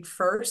preheat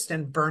first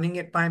and burning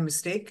it by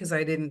mistake because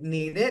I didn't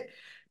need it,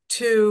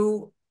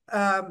 to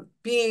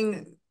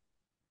being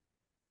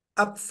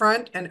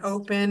upfront and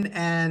open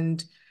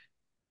and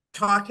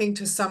talking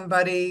to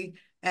somebody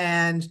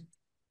and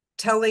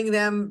telling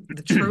them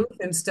the truth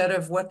instead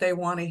of what they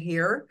want to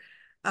hear.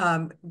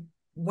 Um,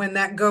 when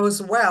that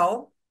goes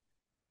well,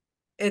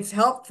 it's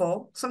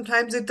helpful.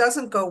 Sometimes it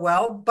doesn't go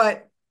well,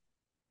 but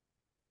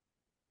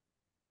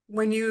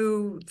when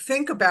you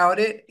think about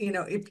it,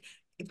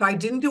 if I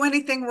didn't do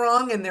anything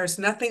wrong and there's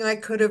nothing I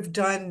could have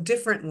done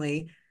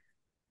differently,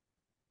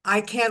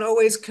 I can't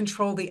always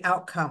control the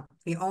outcome.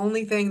 The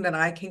only thing that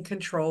I can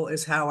control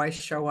is how I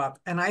show up.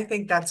 And I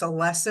think that's a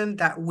lesson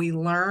that we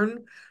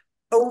learn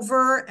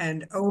over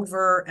and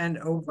over and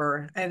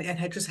over. And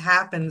it just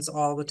happens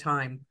all the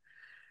time.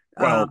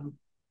 Well, Um,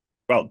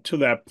 well, to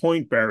that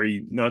point,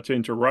 Barry, not to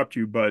interrupt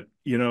you, but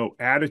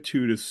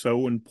attitude is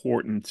so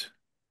important.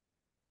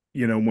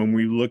 When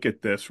we look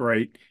at this,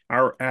 right?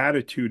 Our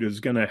attitude is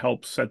going to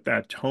help set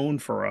that tone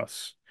for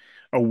us.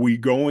 Are we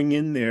going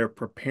in there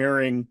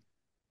preparing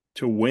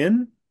to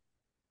win,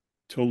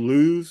 to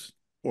lose,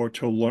 or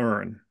to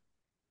learn?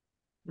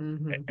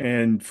 mhm.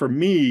 And for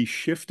me,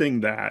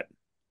 shifting that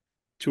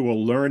to a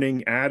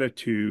learning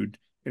attitude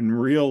and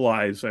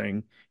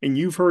realizing, and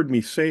you've heard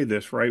me say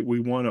this, right? We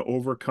want to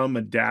overcome,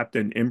 adapt,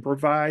 and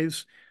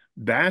improvise.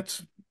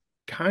 That's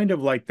kind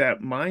of like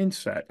that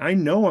mindset. I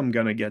know I'm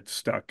going to get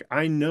stuck.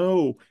 I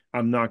know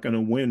I'm not going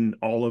to win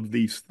all of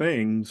these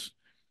things,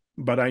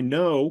 but I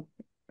know,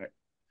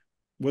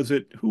 was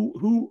it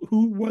who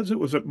was it?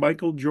 Was it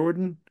Michael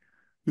Jordan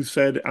who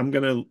said, I'm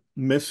going to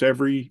miss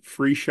every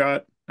free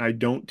shot I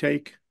don't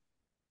take,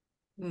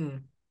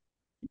 Mm.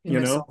 You you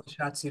miss know? all the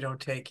shots you don't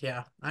take.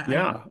 Yeah. I'm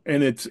Yeah,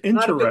 and it's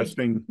not a big,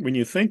 interesting when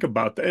you think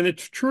about that, and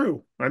it's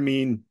true. I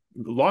mean,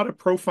 a lot of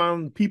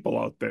profound people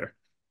out there.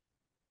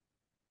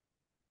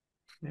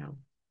 yeah.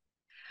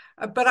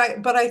 But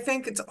I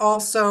think it's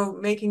also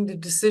making the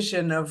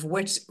decision of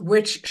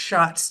which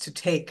shots to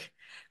take.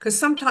 because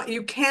sometimes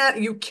you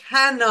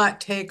cannot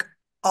take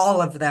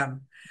all of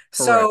them.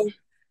 So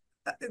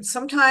Correct.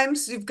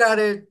 sometimes you've got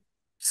to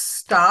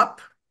stop,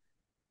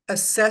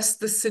 assess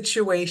the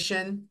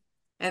situation,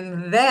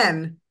 and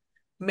then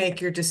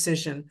make your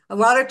decision. A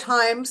lot of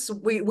times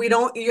we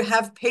don't you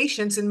have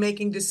patience in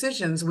making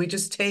decisions. We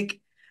just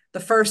take the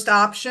first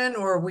option,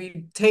 or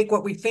we take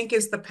what we think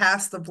is the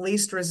path of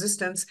least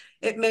resistance.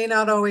 It may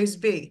not always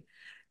be.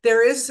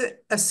 There is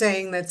a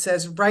saying that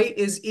says right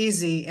is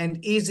easy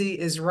and easy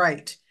is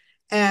right.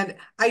 And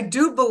I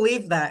do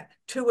believe that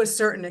to a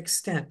certain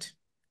extent.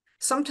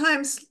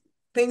 Sometimes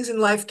things in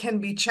life can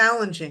be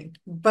challenging,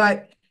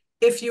 but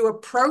if you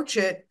approach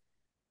it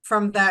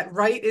from that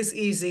right is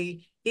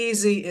easy,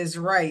 easy is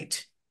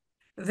right,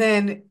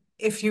 then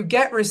if you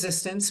get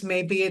resistance,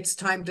 maybe it's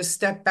time to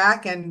step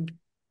back and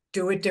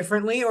do it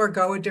differently or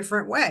go a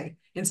different way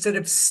instead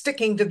of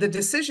sticking to the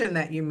decision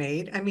that you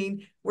made. I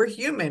mean, we're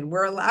human.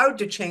 We're allowed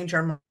to change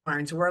our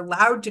minds. We're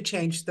allowed to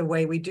change the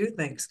way we do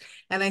things.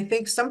 And I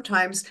think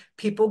sometimes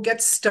people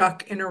get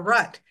stuck in a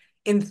rut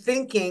in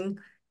thinking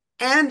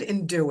and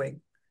in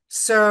doing.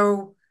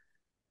 So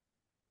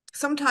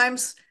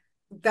sometimes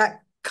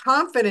that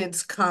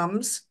confidence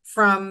comes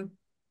from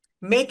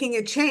making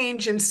a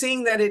change and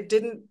seeing that it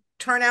didn't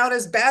turn out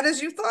as bad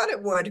as you thought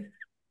it would.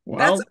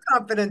 That's a Well,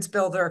 confidence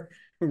builder.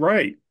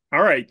 right.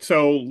 All right.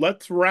 So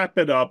let's wrap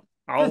it up.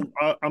 I'm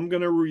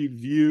going to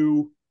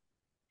review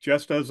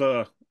just as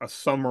a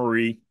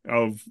summary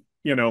of,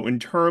 in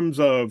terms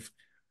of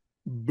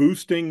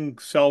boosting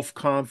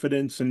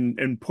self-confidence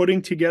and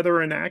putting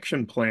together an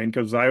action plan,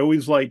 because I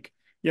always like,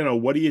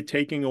 what are you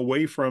taking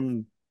away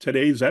from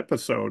today's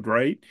episode,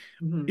 right?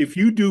 Mhm. If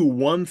you do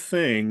one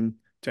thing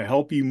to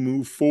help you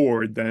move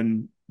forward,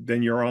 then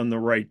you're on the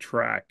right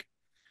track.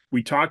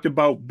 We talked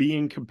about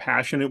being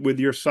compassionate with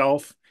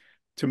yourself.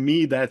 To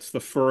me, that's the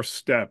first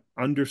step,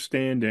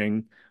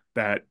 understanding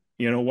that,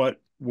 you know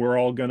what, we're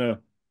all going to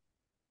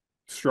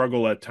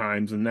struggle at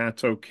times, and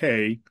that's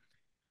okay.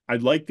 I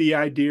like the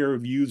idea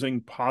of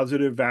using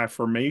positive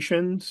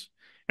affirmations.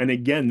 And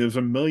again, there's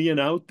a million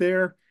out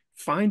there.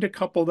 Find a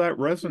couple that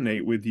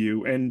resonate with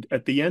you. And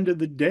at the end of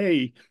the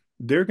day,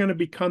 they're going to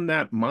become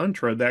that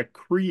mantra, that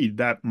creed,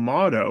 that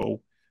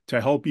motto to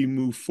help you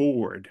move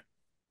forward.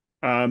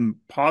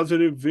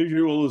 Positive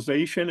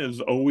visualization is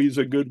always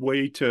a good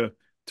way to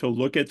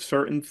look at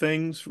certain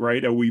things,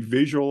 right? Are we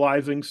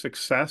visualizing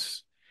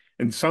success?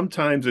 And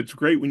sometimes it's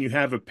great when you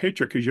have a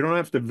picture because you don't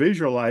have to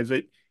visualize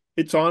it.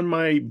 It's on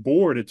my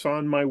board, it's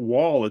on my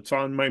wall, it's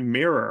on my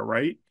mirror,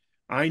 right?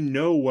 I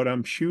know what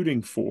I'm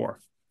shooting for.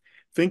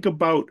 Think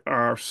about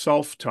our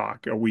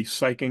self-talk. Are we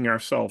psyching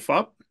ourselves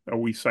up? Are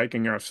we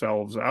psyching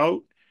ourselves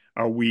out?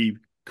 Are we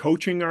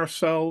coaching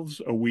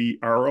ourselves? Are we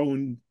our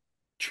own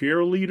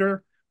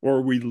cheerleader? Or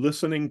are we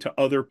listening to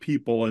other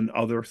people and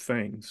other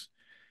things?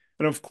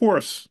 And of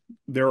course,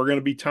 there are going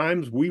to be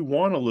times we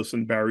want to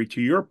listen, Barry,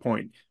 to your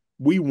point.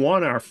 We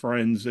want our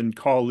friends and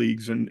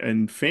colleagues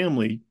and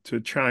family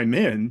to chime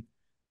in,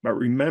 but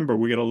remember,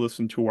 we got to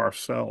listen to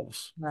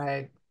ourselves.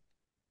 Right.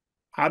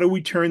 How do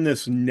we turn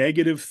this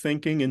negative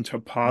thinking into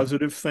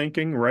positive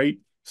thinking, right?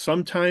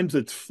 Sometimes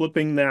it's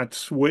flipping that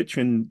switch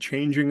and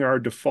changing our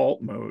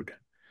default mode.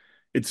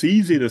 It's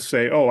easy to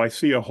say, oh, I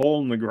see a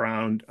hole in the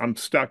ground. I'm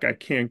stuck. I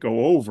can't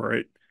go over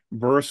it,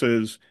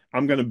 versus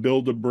I'm going to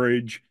build a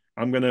bridge.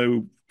 I'm going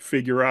to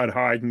figure out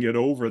how I can get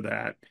over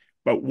that.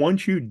 But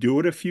once you do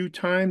it a few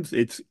times,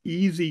 it's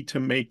easy to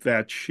make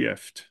that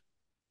shift.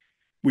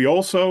 We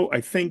also,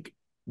 I think,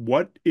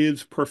 what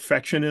is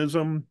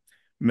perfectionism,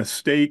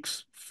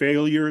 mistakes,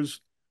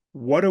 failures?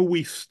 What are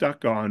we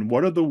stuck on?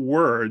 What are the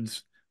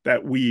words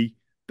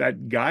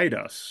that guide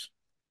us?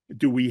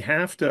 Do we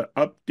have to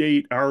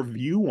update our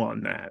view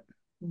on that?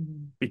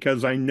 Mhm.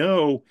 Because I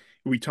know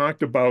we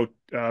talked about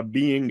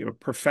being a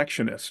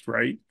perfectionist,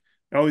 right?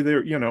 Oh,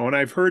 and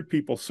I've heard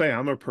people say,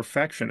 I'm a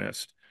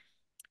perfectionist.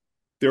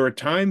 There are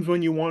times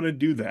when you want to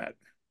do that.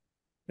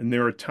 And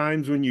there are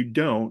times when you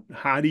don't.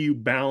 How do you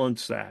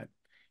balance that?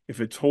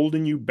 If it's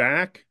holding you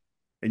back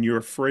and you're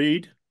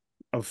afraid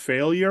of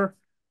failure,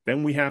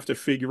 then we have to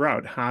figure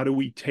out how do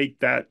we take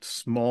that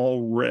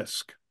small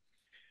risk.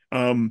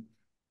 Um,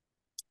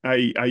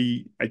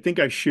 I think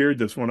I shared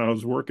this when I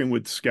was working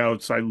with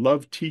scouts. I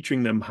love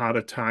teaching them how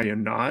to tie a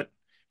knot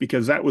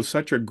because that was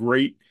such a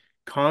great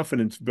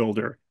confidence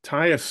builder.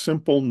 Tie a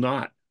simple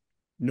knot.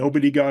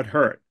 Nobody got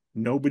hurt.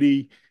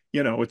 Nobody,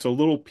 it's a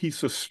little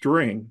piece of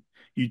string.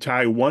 You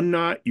tie one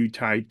knot, you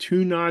tie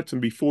two knots,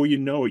 and before you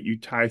know it, you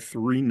tie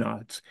three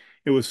knots.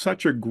 It was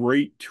such a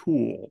great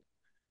tool.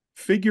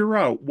 Figure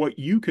out what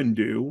you can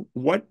do.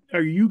 What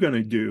are you going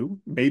to do?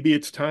 Maybe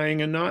it's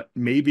tying a knot.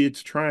 Maybe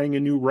it's trying a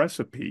new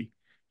recipe.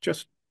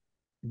 Just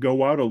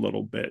go out a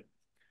little bit.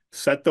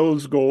 Set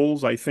those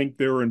goals. I think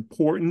they're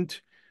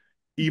important.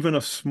 Even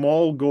a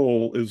small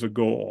goal is a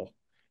goal.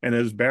 And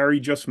as Barry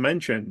just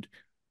mentioned,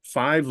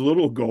 five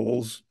little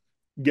goals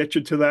get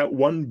you to that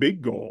one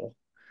big goal.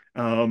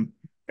 Um,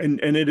 and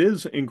it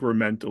is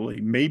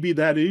incrementally. Maybe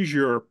that is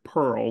your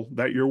pearl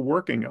that you're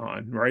working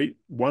on, right?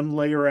 One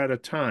layer at a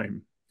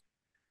time.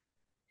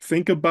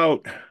 think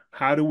about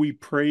how do we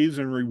praise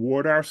and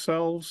reward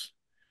ourselves,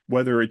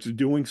 whether it's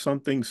doing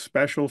something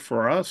special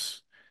for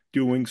us,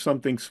 doing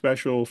something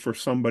special for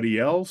somebody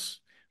else.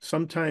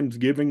 Sometimes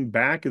giving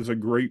back is a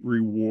great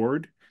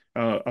reward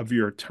of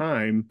your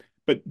time,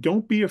 but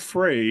don't be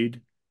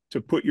afraid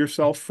to put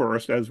yourself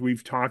first, as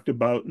we've talked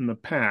about in the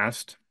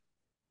past.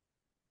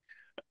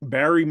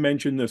 Barry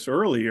mentioned this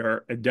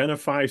earlier,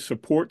 identify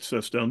support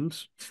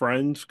systems,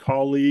 friends,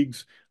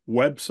 colleagues,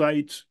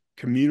 websites,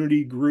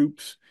 community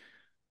groups,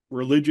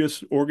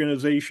 religious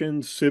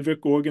organizations,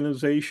 civic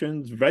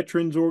organizations,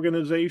 veterans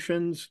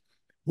organizations.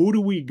 Who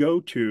do we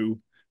go to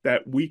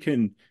that we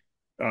can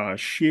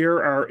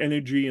share our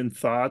energy and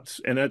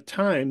thoughts and at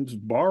times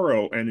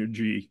borrow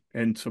energy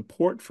and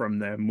support from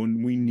them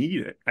when we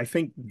need it? I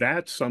think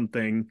that's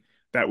something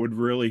that would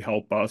really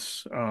help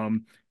us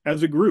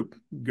as a group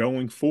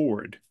going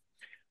forward.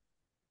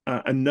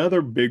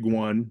 Another big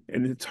one,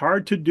 and it's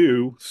hard to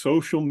do,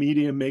 social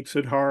media makes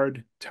it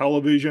hard,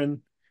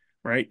 television,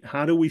 right?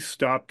 How do we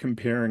stop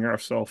comparing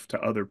ourselves to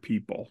other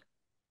people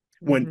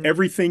when Mhm.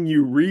 everything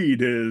you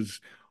read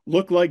is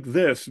look like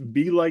this,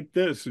 be like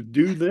this,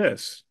 do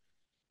this?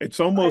 It's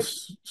I,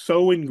 almost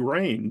so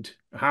ingrained.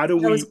 How do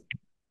I was we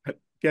get,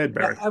 Yeah,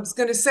 Barry? I was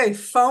going to say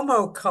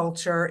FOMO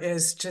culture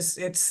is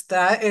just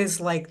that is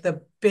like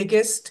the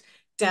biggest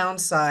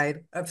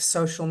downside of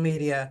social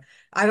media.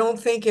 I don't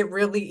think it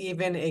really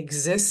even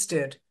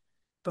existed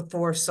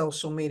before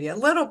social media. A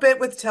little bit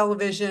with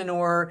television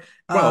or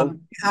Well, what,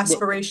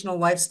 aspirational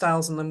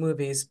lifestyles in the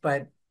movies,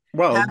 but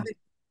well, having,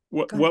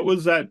 what go what ahead.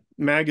 was that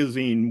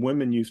magazine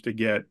women used to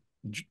get?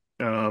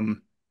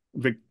 Um,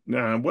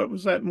 what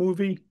was that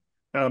movie?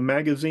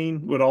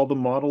 Magazine with all the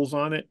models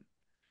on it?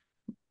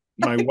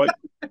 My what?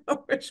 I don't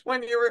know which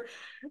one you were,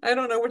 I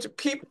don't know which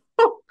people.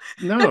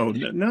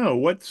 No.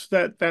 What's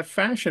that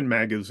fashion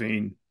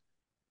magazine?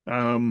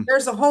 Um,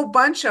 There's a whole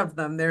bunch of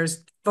them.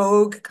 There's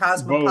Vogue, Vogue.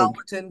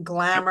 Cosmopolitan, I,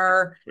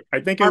 Glamour, I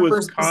think it was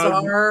Harper's Cos.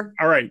 Bazaar.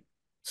 All right.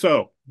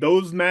 So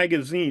those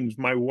magazines,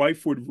 my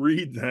wife would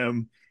read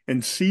them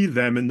and see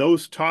them, and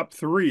those top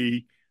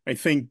three, I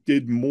think,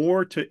 did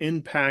more to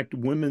impact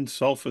women's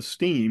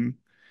self-esteem,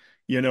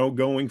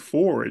 going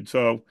forward.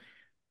 So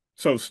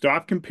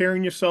stop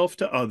comparing yourself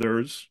to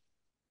others.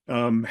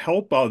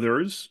 Help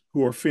others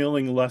who are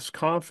feeling less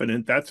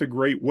confident. That's a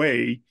great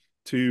way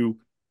to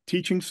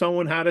teaching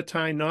someone how to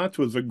tie knots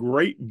was a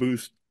great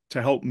boost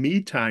to help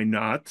me tie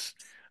knots.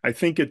 I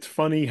think it's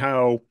funny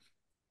how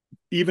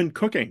even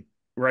cooking,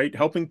 right?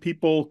 Helping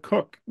people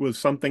cook was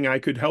something I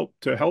could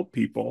help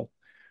people.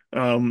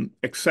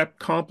 Accept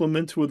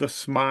compliments with a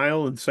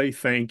smile and say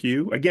thank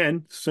you.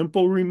 Again,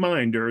 simple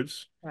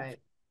reminders. Right.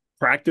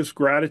 Practice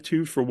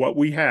gratitude for what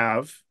we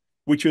have,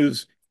 which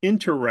is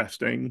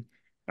interesting.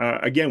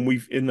 Again,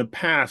 we've in the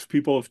past,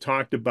 people have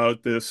talked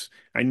about this.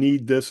 I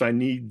need this. I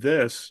need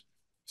this.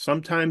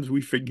 Sometimes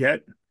we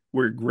forget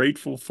we're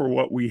grateful for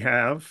what we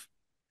have.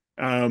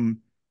 Um,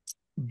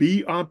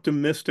 be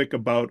optimistic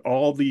about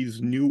all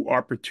these new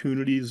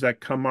opportunities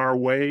that come our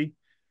way.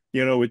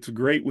 It's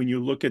great when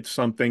you look at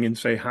something and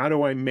say, how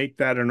do I make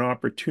that an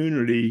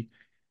opportunity?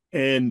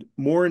 And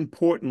more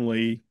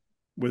importantly,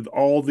 with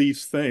all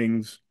these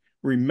things,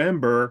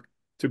 remember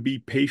to be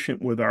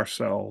patient with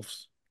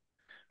ourselves.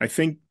 I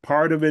think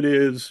part of it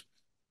is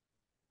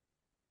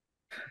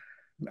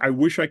I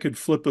wish I could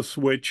flip a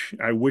switch.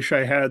 I wish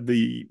I had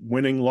the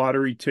winning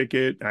lottery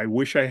ticket. I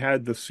wish I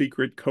had the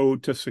secret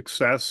code to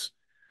success.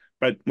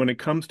 But when it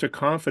comes to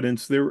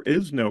confidence, there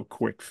is no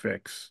quick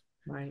fix.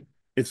 Right.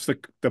 It's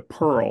the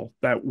pearl,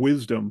 that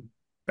wisdom,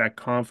 that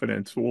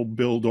confidence will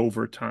build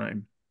over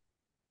time.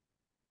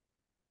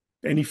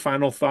 Any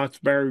final thoughts,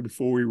 Barry,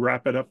 before we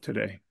wrap it up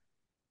today?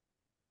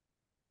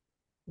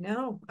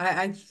 No,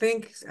 I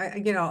think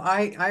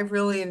I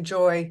really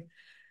enjoy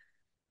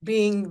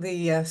being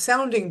the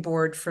sounding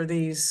board for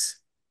these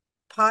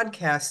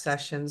podcast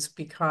sessions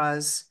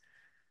because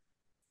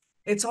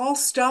it's all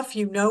stuff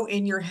you know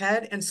in your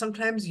head, and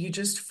sometimes you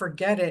just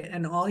forget it,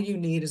 and all you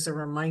need is a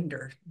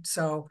reminder.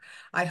 So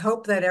I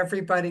hope that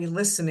everybody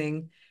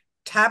listening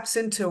taps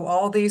into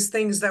all these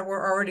things that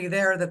were already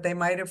there that they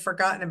might have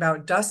forgotten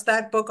about. Dust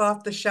that book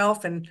off the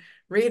shelf and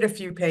read a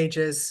few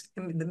pages,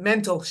 the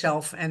mental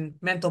shelf and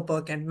mental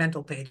book and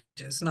mental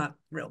pages, not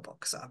real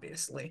books,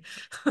 obviously.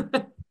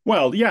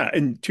 Well, yeah,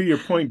 and to your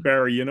point,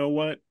 Barry, you know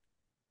what?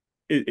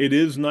 It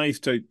is nice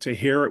to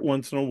hear it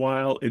once in a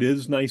while. It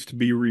is nice to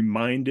be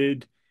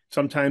reminded,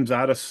 sometimes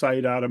out of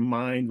sight, out of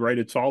mind, right?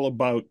 It's all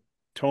about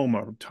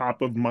TOMA,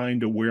 top of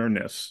mind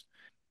awareness.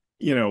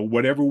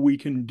 Whatever we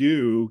can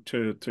do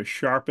to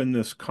sharpen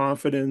this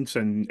confidence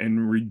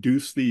and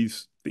reduce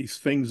these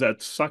things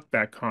that suck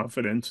that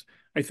confidence,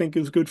 I think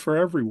is good for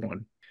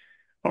everyone.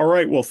 All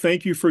right. Well,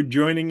 thank you for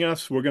joining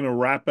us. We're going to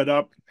wrap it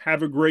up.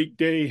 Have a great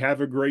day.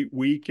 Have a great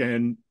week,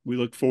 and we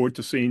look forward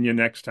to seeing you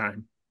next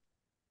time.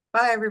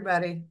 Bye,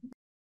 everybody.